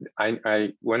 So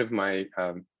one of my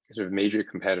sort of major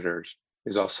competitors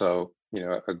is also,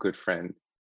 a good friend,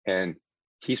 and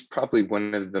he's probably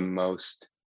one of the most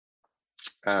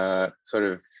sort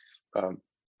of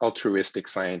altruistic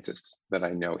scientists that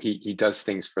I know. He does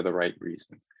things for the right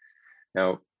reasons.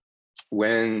 Now,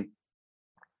 when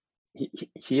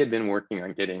he had been working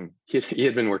on getting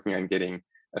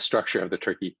a structure of the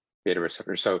TRK beta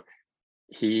receptor, so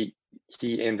he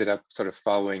ended up sort of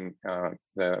following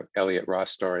the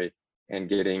Elliott-Ross story and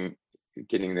getting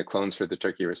the clones for the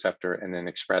TRK receptor and then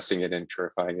expressing it and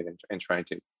purifying it and trying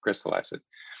to crystallize it.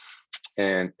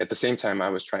 And at the same time, I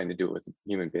was trying to do it with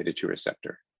human beta 2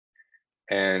 receptor.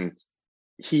 And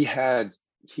he had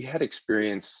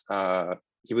experience.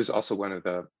 He was also one of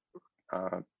the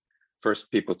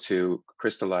first people to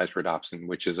crystallize rhodopsin,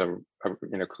 which is a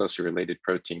closely related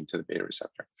protein to the beta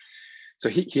receptor. So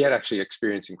he had actually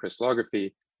experience in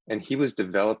crystallography, and he was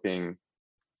developing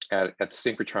at the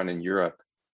synchrotron in Europe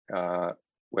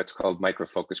what's called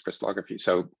microfocus crystallography.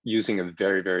 So using a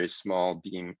very, very small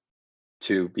beam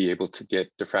to be able to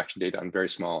get diffraction data on very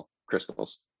small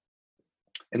crystals.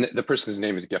 And the person's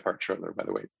name is Gebhard Schroeter, by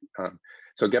the way.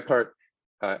 So Gebhard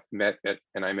and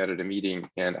I met at a meeting,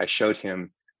 and I showed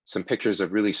him some pictures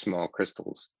of really small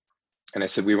crystals. And I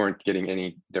said, we weren't getting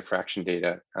any diffraction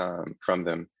data from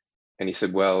them. And he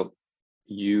said, well,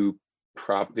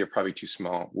 they're probably too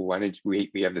small. Well, why don't we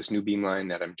have this new beamline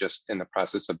that I'm just in the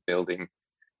process of building,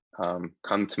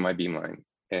 come to my beamline.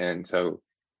 And so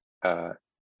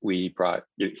he brought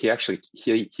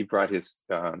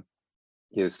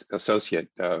his associate,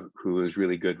 who was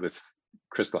really good with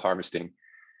crystal harvesting.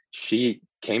 She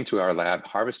came to our lab,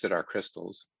 harvested our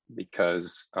crystals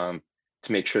because to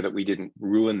make sure that we didn't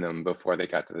ruin them before they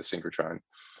got to the synchrotron.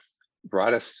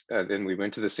 Brought us, then we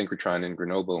went to the synchrotron in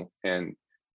Grenoble, and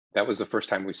that was the first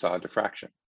time we saw diffraction.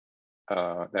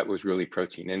 That was really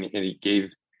protein, and it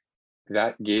gave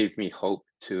me hope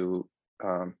to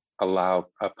allow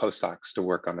postdocs to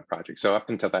work on the project. So up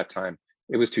until that time,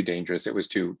 it was too dangerous. It was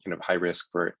too high risk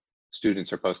for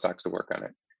students or postdocs to work on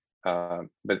it.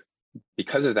 But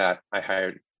because of that, I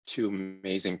hired 2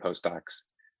 amazing postdocs,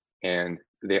 and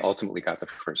they ultimately got the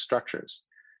first structures.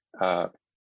 And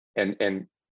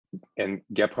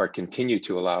Gebhard continued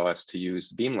to allow us to use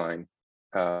beamline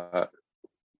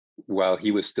while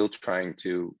he was still trying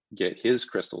to get his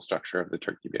crystal structure of the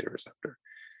TRK beta receptor.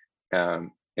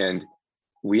 And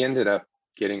we ended up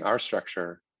getting our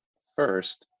structure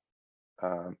first,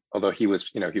 although he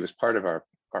was part of our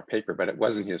paper, but it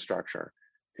wasn't his structure,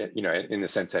 in the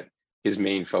sense that his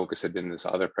main focus had been this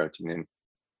other protein.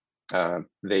 And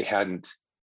they hadn't,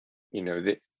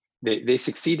 they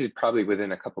succeeded probably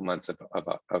within a couple months of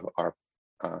our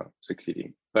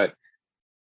succeeding, but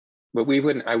we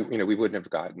wouldn't, we wouldn't have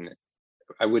gotten it.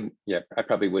 I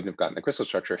probably wouldn't have gotten the crystal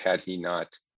structure had he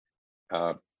not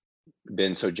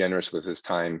been so generous with his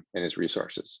time and his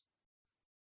resources.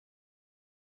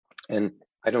 And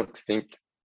I don't think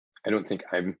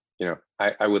I'm,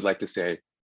 I would like to say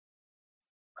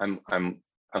I'm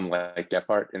like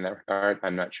Gebhard in that regard.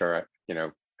 I'm not sure,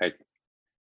 I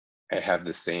have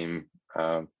the same,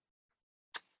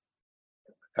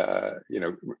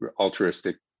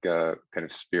 altruistic kind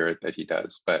of spirit that he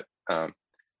does. But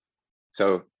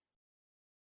so,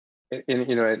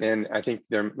 and I think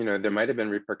there might have been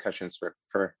repercussions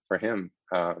for him,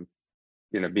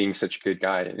 being such a good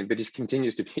guy. But he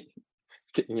continues to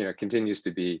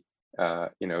be,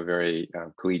 very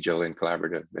collegial and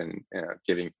collaborative and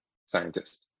giving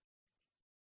scientist.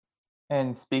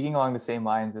 And speaking along the same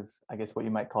lines of, I guess, what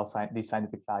you might call these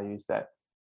scientific values that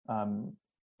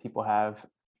people have,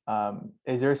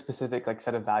 is there a specific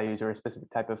set of values or a specific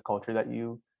type of culture that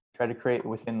you try to create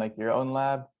within your own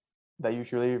lab that you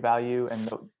truly value? And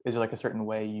is there a certain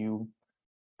way you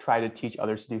try to teach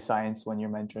others to do science when you're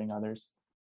mentoring others?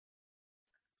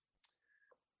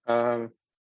 I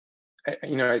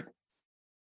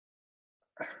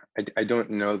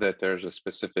don't know that there's a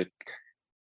specific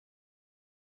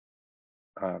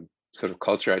sort of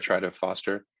culture I try to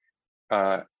foster.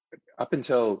 Up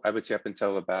until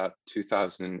about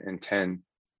 2010,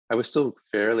 I was still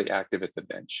fairly active at the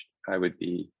bench. I would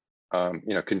be,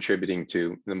 contributing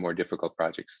to the more difficult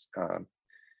projects,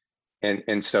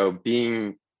 and so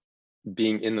being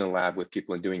in the lab with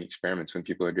people and doing experiments when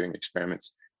people are doing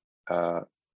experiments.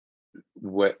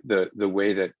 What the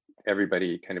way that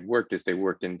everybody kind of worked is they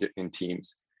worked in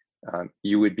teams.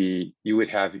 You would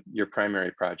have your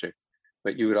primary project,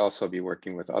 but you would also be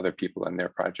working with other people on their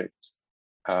projects,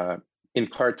 in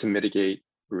part to mitigate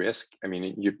risk. I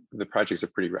mean, the projects are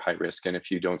pretty high risk, and if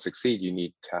you don't succeed, you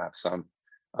need to have some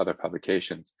other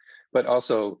publications, but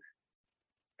also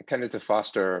kind of to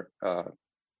foster kind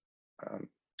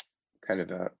of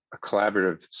a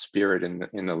collaborative spirit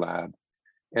in the lab,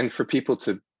 and for people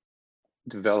to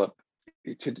develop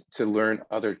to learn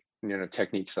other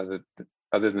techniques other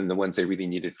than the ones they really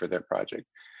needed for their project.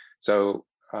 So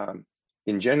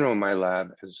in general, my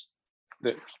lab has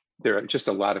there are just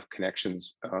a lot of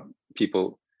connections,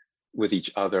 people with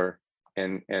each other,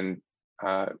 and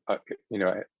I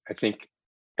think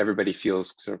everybody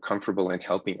feels sort of comfortable in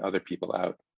helping other people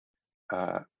out,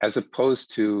 as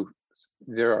opposed to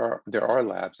there are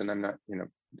labs, and I'm not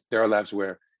there are labs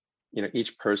where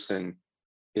each person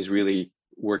is really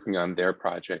working on their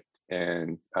project,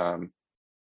 and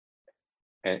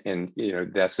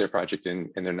that's their project,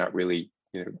 and they're not really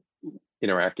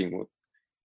interacting with,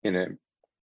 in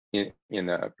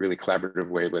a really collaborative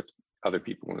way with other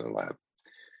people in the lab.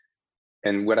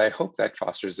 And what I hope that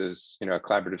fosters is a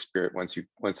collaborative spirit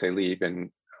once they leave, and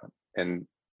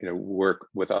work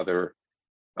with other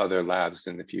labs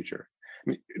in the future. I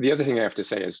mean, the other thing I have to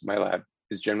say is my lab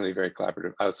is generally very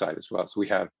collaborative outside as well. So we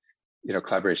have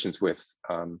collaborations with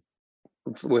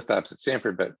labs at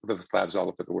Stanford, but with labs all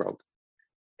over the world,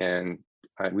 and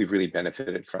we've really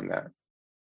benefited from that.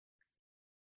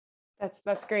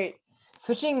 That's great.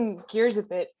 Switching gears a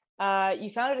bit, you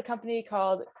founded a company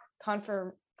called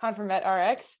Conformet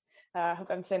RX. I hope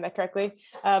I'm saying that correctly.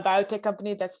 A biotech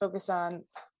company that's focused on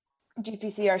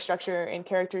GPCR structure and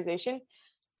characterization.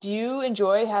 Do you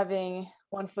enjoy having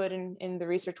one foot in the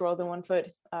research world and one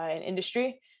foot in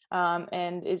industry?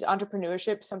 And is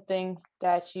entrepreneurship something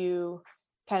that you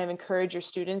kind of encourage your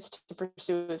students to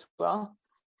pursue as well?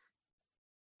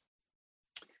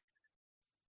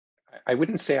 I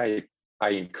wouldn't say I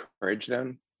encourage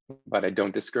them, but I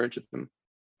don't discourage them.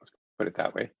 Let's put it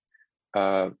that way.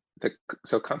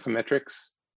 So Confometrics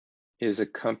is a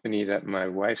company that my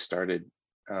wife started,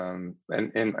 and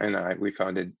we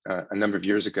founded a number of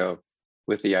years ago,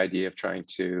 with the idea of trying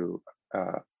to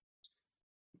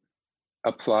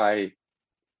apply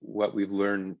what we've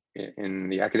learned in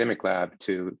the academic lab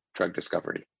to drug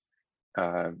discovery.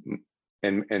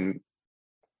 And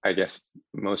I guess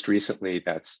most recently,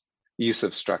 that's use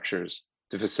of structures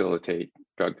to facilitate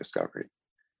drug discovery.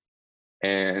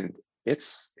 And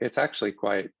it's actually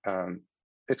quite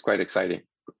exciting.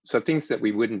 So things that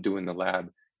we wouldn't do in the lab,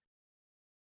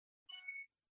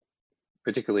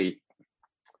 particularly,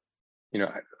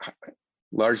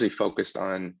 largely focused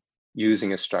on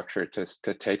using a structure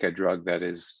to take a drug that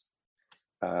is,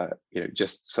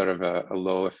 just sort of a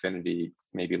low affinity,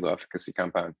 maybe low efficacy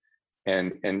compound,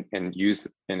 and use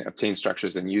and obtain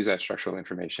structures and use that structural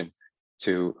information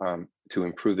to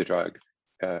improve the drug.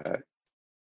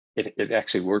 It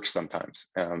actually works sometimes,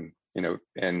 and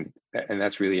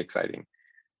that's really exciting.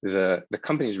 The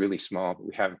company is really small, but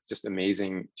we have just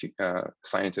amazing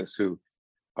scientists who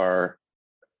are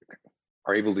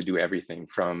able to do everything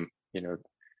from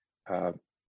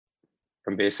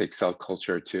basic cell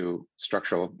culture to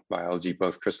structural biology,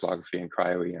 both crystallography and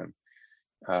cryo-EM.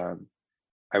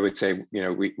 I would say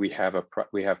we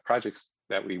have projects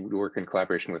that we work in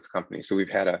collaboration with companies. So we've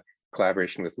had a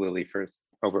collaboration with Lilly for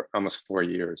over almost 4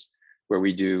 years, where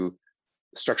we do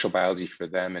structural biology for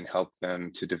them and help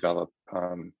them to develop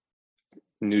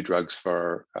new drugs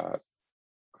for a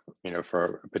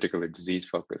particular disease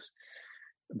focus.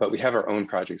 But we have our own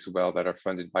projects as well that are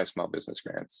funded by small business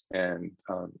grants. And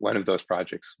one of those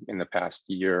projects in the past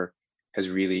year has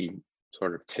really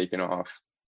sort of taken off,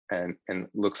 and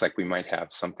looks like we might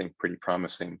have something pretty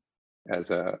promising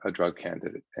as a drug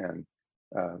candidate. And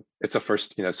it's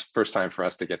first time for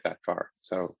us to get that far.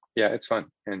 So yeah, it's fun.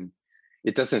 And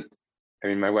it doesn't,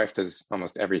 my wife does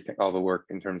almost everything, all the work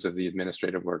in terms of the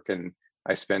administrative work. And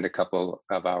I spend a couple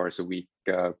of hours a week,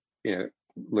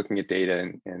 looking at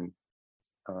data and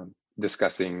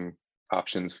discussing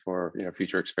options for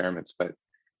future experiments. But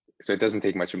so it doesn't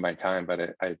take much of my time,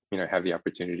 but I have the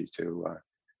opportunity to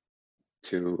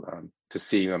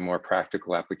see a more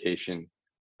practical application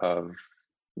of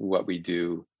what we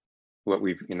do, what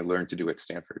we've learned to do at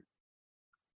Stanford.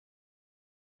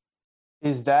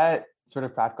 Is that sort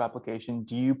of practical application,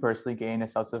 do you personally gain a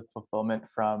sense of fulfillment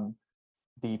from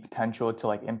the potential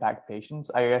to impact patients?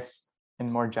 I guess,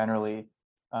 and more generally,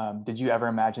 did you ever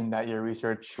imagine that your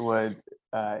research would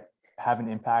have an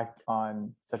impact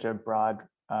on such a broad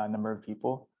number of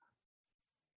people?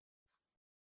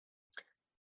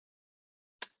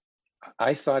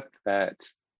 I thought that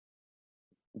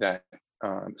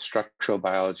structural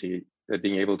biology, that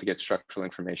being able to get structural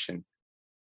information,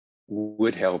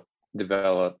 would help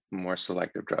develop more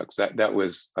selective drugs. That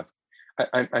was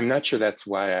I'm not sure that's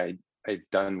why I've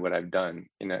done what I've done.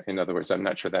 In other words, I'm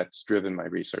not sure that's driven my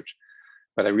research,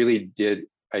 but I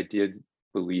did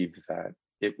believe that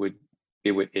it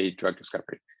would aid drug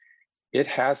discovery. it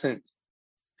hasn't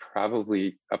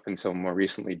probably up until more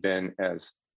recently been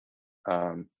as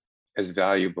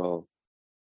valuable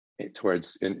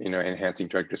towards enhancing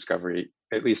drug discovery,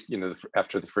 at least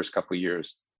after the first couple of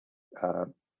years,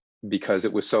 because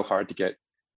it was so hard to get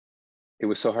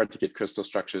crystal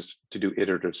structures to do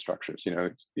iterative structures,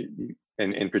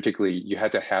 and particularly you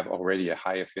had to have already a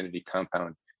high affinity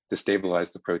compound to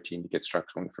stabilize the protein to get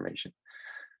structural information.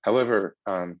 However,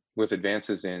 with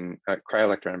advances in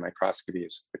cryo-electron microscopy,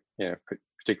 has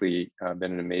particularly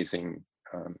been an amazing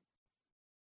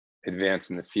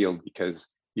advance in the field, because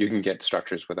you can get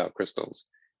structures without crystals,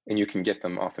 and you can get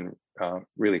them often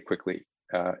really quickly,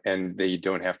 and they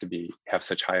don't have to have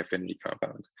such high affinity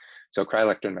compounds. So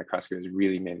cryo-electron microscopy has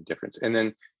really made a difference. And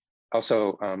then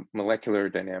also molecular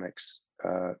dynamics,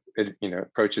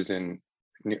 approaches in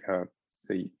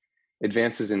the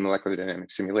advances in molecular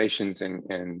dynamics simulations,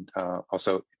 and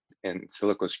also in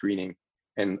silico screening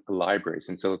and libraries,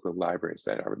 in silico libraries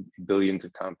that are billions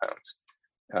of compounds,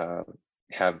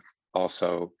 have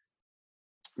also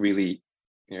really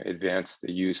advanced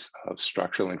the use of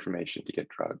structural information to get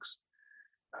drugs.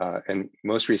 And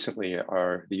most recently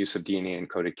are the use of DNA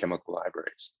encoded chemical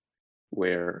libraries,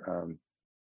 where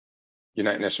you're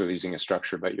not necessarily using a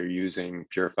structure, but you're using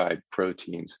purified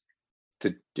proteins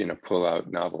to pull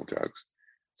out novel drugs.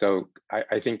 So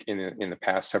I think in the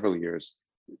past several years,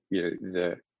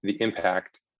 the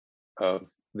impact of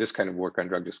this kind of work on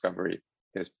drug discovery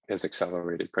has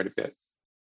accelerated quite a bit.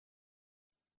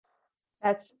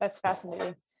 That's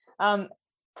fascinating.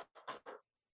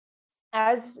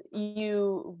 As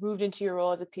you moved into your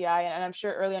role as a PI, and I'm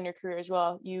sure early on in your career as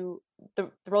well,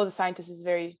 the role as a scientist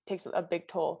takes a big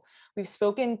toll. We've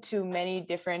spoken to many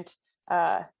different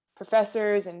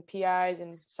professors and PIs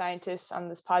and scientists on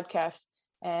this podcast,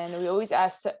 and I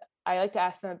like to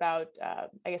ask them about,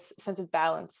 I guess, sense of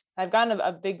balance. I've gotten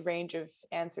a big range of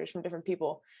answers from different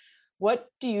people. What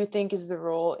do you think is the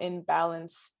role in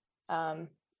balance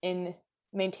in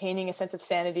maintaining a sense of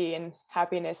sanity and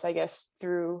happiness, I guess,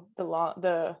 through a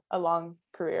long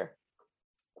career?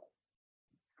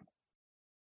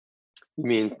 You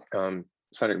mean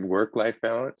sort of work-life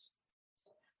balance?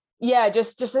 Yeah,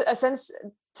 just a sense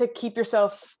to keep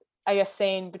yourself, I guess,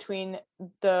 sane between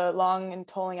the long and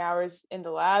tolling hours in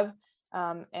the lab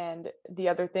and the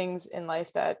other things in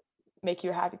life that make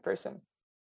you a happy person.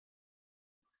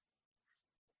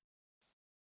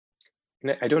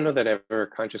 I don't know that I've ever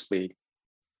consciously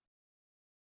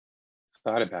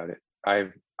thought about it.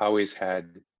 I've always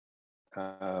had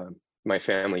my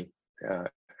family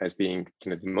as being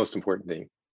the most important thing.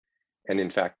 And in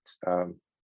fact,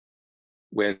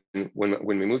 when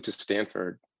we moved to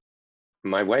Stanford,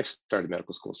 my wife started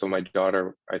medical school. So my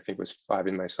daughter, I think, was 5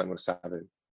 and my son was 7.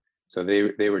 So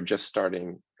they were just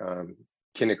starting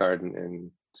kindergarten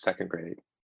and 2nd grade.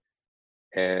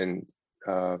 And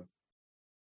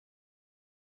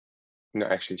no,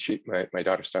 actually, my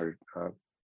daughter started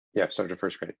started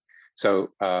 1st grade.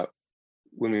 So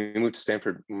when we moved to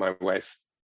Stanford, my wife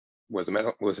was a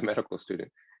medical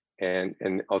student,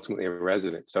 and ultimately a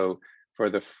resident. So for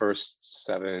the first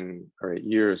 7 or 8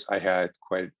 years, I had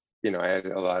I had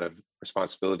a lot of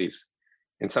responsibilities,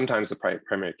 and sometimes the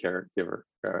primary caregiver.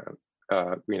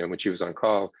 When she was on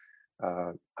call,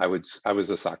 I was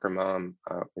a soccer mom.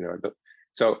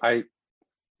 So I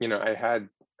had.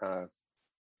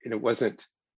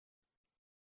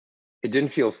 It didn't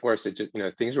feel forced. It just,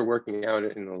 things were working out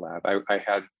in the lab. I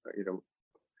had,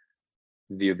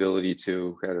 the ability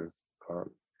to kind of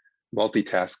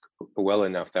multitask well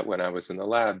enough that when I was in the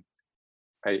lab,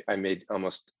 I made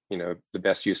almost, the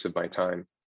best use of my time.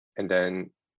 And then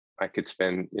I could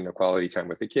spend, quality time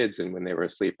with the kids. And when they were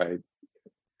asleep,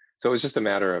 so it was just a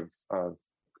matter of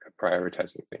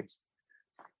prioritizing things.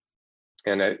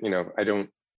 And I don't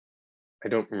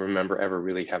remember ever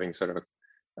really having sort of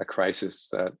a crisis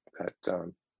that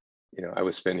I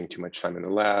was spending too much time in the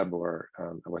lab, or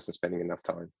I wasn't spending enough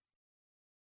time.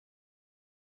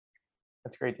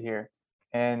 That's great to hear.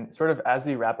 And sort of as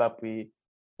we wrap up, we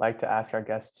like to ask our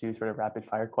guests 2 sort of rapid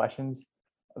fire questions.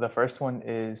 The first one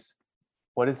is,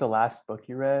 what is the last book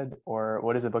you read, or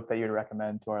what is a book that you'd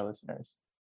recommend to our listeners?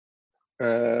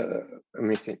 Let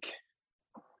me think.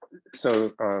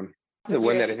 So the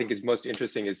one that I think is most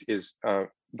interesting is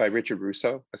by Richard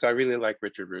Russo. So I really like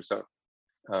Richard Russo,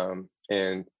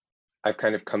 and I've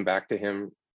kind of come back to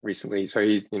him recently. So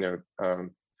he's,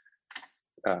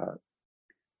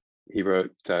 he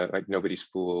wrote like Nobody's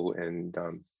Fool, and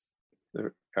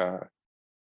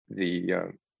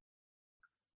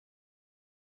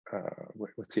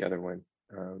what's the other one?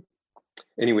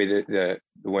 Anyway, the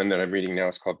one that I'm reading now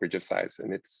is called Bridge of Sighs,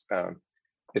 and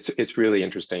it's really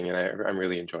interesting, and I'm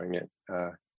really enjoying it.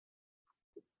 Trying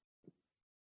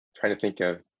to think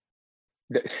of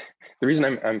the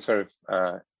reason I'm sort of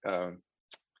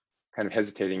kind of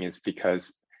hesitating is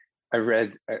because I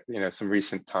read some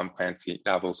recent Tom Clancy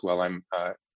novels while I'm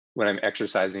when I'm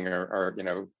exercising or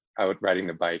out riding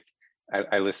the bike.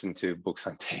 I listen to books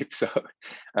on tape, so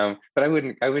but I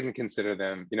wouldn't consider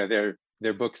them, they're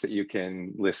books that you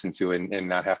can listen to and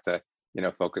not have to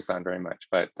focus on very much,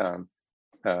 but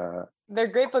they're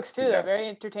great books too. yes. They're very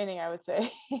entertaining, I would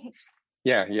say.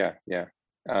 Yeah.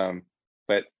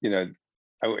 But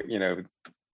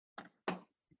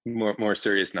more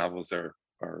serious novels are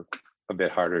a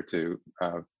bit harder to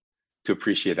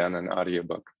appreciate on an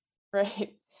audiobook.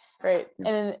 Right. Yeah. And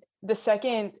then the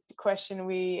second question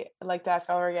we like to ask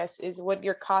all our guests is what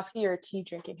your coffee or tea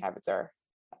drinking habits are.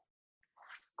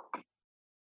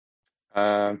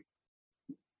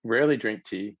 Rarely drink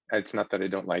tea. It's not that I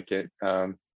don't like it.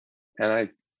 And I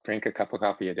drink a cup of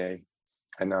coffee a day.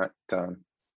 I'm not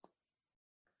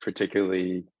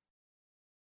particularly,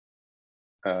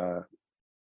 I'm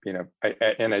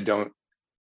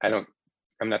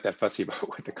not that fussy about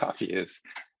what the coffee is.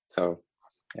 So,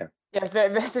 yeah. Yeah,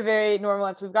 that's a very normal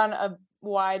answer. We've gotten a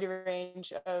wide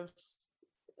range of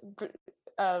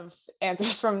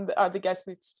answers from the guests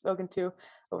we've spoken to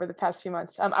over the past few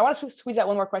months. I want to squeeze out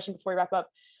one more question before we wrap up.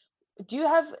 Do you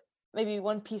have maybe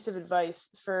one piece of advice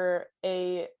for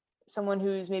someone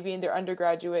who's maybe in their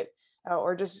undergraduate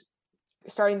or just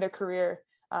starting their career,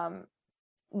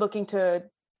 looking to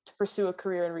pursue a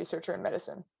career in research or in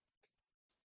medicine?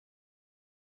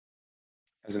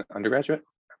 As an undergraduate,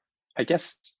 I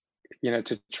guess,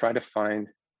 to try to find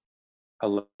a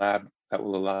lab that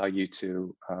will allow you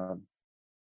to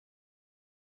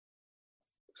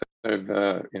sort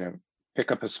of,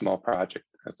 pick up a small project,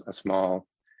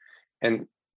 and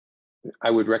I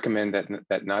would recommend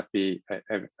that not be a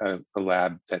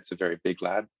lab that's a very big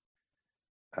lab,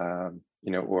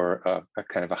 or a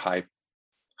kind of a high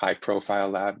profile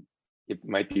lab. It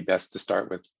might be best to start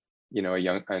with, a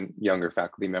younger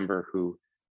faculty member who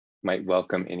might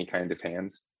welcome any kind of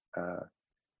hands,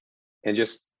 and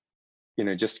just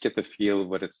get the feel of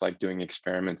what it's like doing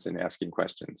experiments and asking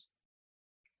questions.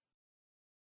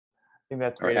 I think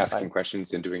that's great. Or asking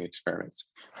questions and doing experiments.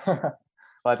 Well,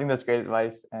 I think that's great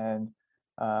advice, and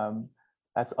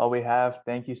that's all we have.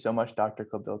 Thank you so much, Dr.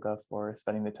 Kobilka, for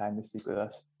spending the time to speak with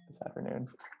us this afternoon.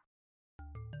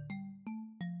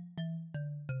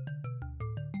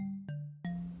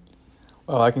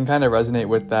 Well, I can kind of resonate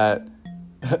with that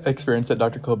experience that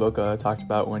Dr. Kobilka talked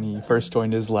about when he first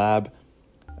joined his lab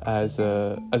as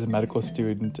a medical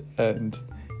student, and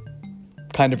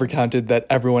kind of recounted that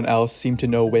everyone else seemed to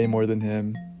know way more than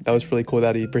him. That was really cool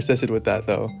that he persisted with that,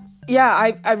 though.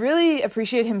 Yeah, I really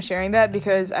appreciate him sharing that,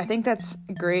 because I think that's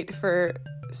great for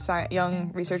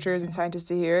young researchers and scientists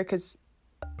to hear, because,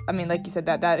 I mean, like you said,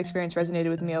 that experience resonated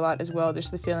with me a lot as well,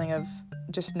 just the feeling of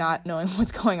just not knowing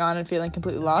what's going on and feeling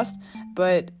completely lost.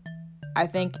 But I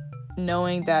think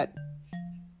knowing that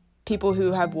people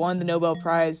who have won the Nobel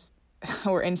Prize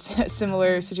were in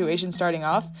similar situations starting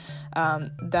off,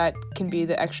 that can be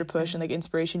the extra push and like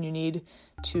inspiration you need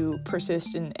to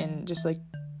persist and just like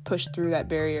push through that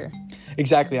barrier.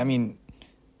 Exactly. I mean,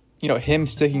 him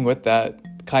sticking with that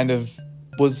kind of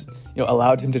was,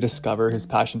 allowed him to discover his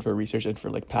passion for research and for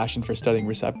like passion for studying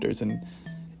receptors. And,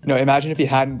 imagine if he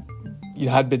had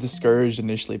been discouraged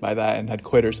initially by that and had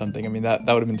quit or something. I mean, that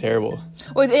would have been terrible.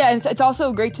 Well, yeah, it's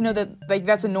also great to know that like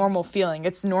that's a normal feeling.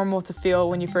 It's normal to feel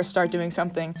when you first start doing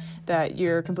something that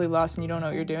you're completely lost and you don't know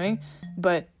what you're doing.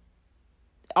 But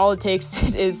all it takes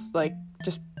is like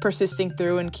just persisting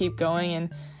through and keep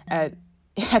going, and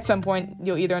at some point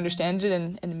you'll either understand it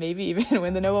and maybe even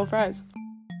win the Nobel Prize.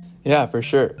 Yeah, for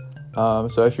sure.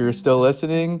 So if you're still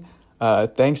listening,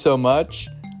 thanks so much.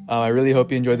 I really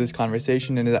hope you enjoyed this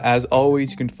conversation. And as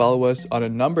always, you can follow us on a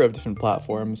number of different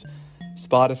platforms: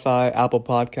 Spotify, Apple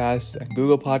Podcasts, and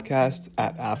Google Podcasts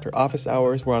at After Office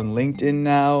Hours. We're on LinkedIn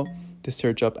now. To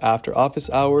search up After Office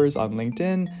Hours on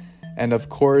LinkedIn. And of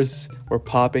course, we're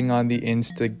popping on the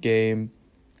Insta game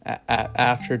at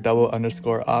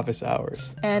after_office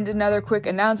hours. And another quick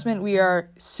announcement, we are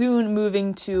soon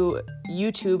moving to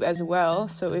YouTube as well.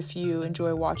 So if you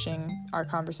enjoy watching our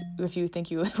if you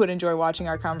think you would enjoy watching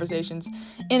our conversations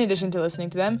in addition to listening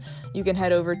to them, you can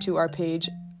head over to our page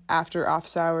After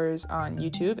Office Hours on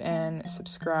YouTube and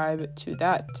subscribe to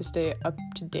that to stay up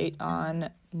to date on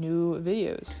new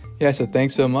videos. Yeah, so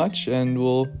thanks so much, and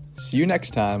we'll see you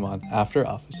next time on After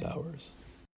Office Hours.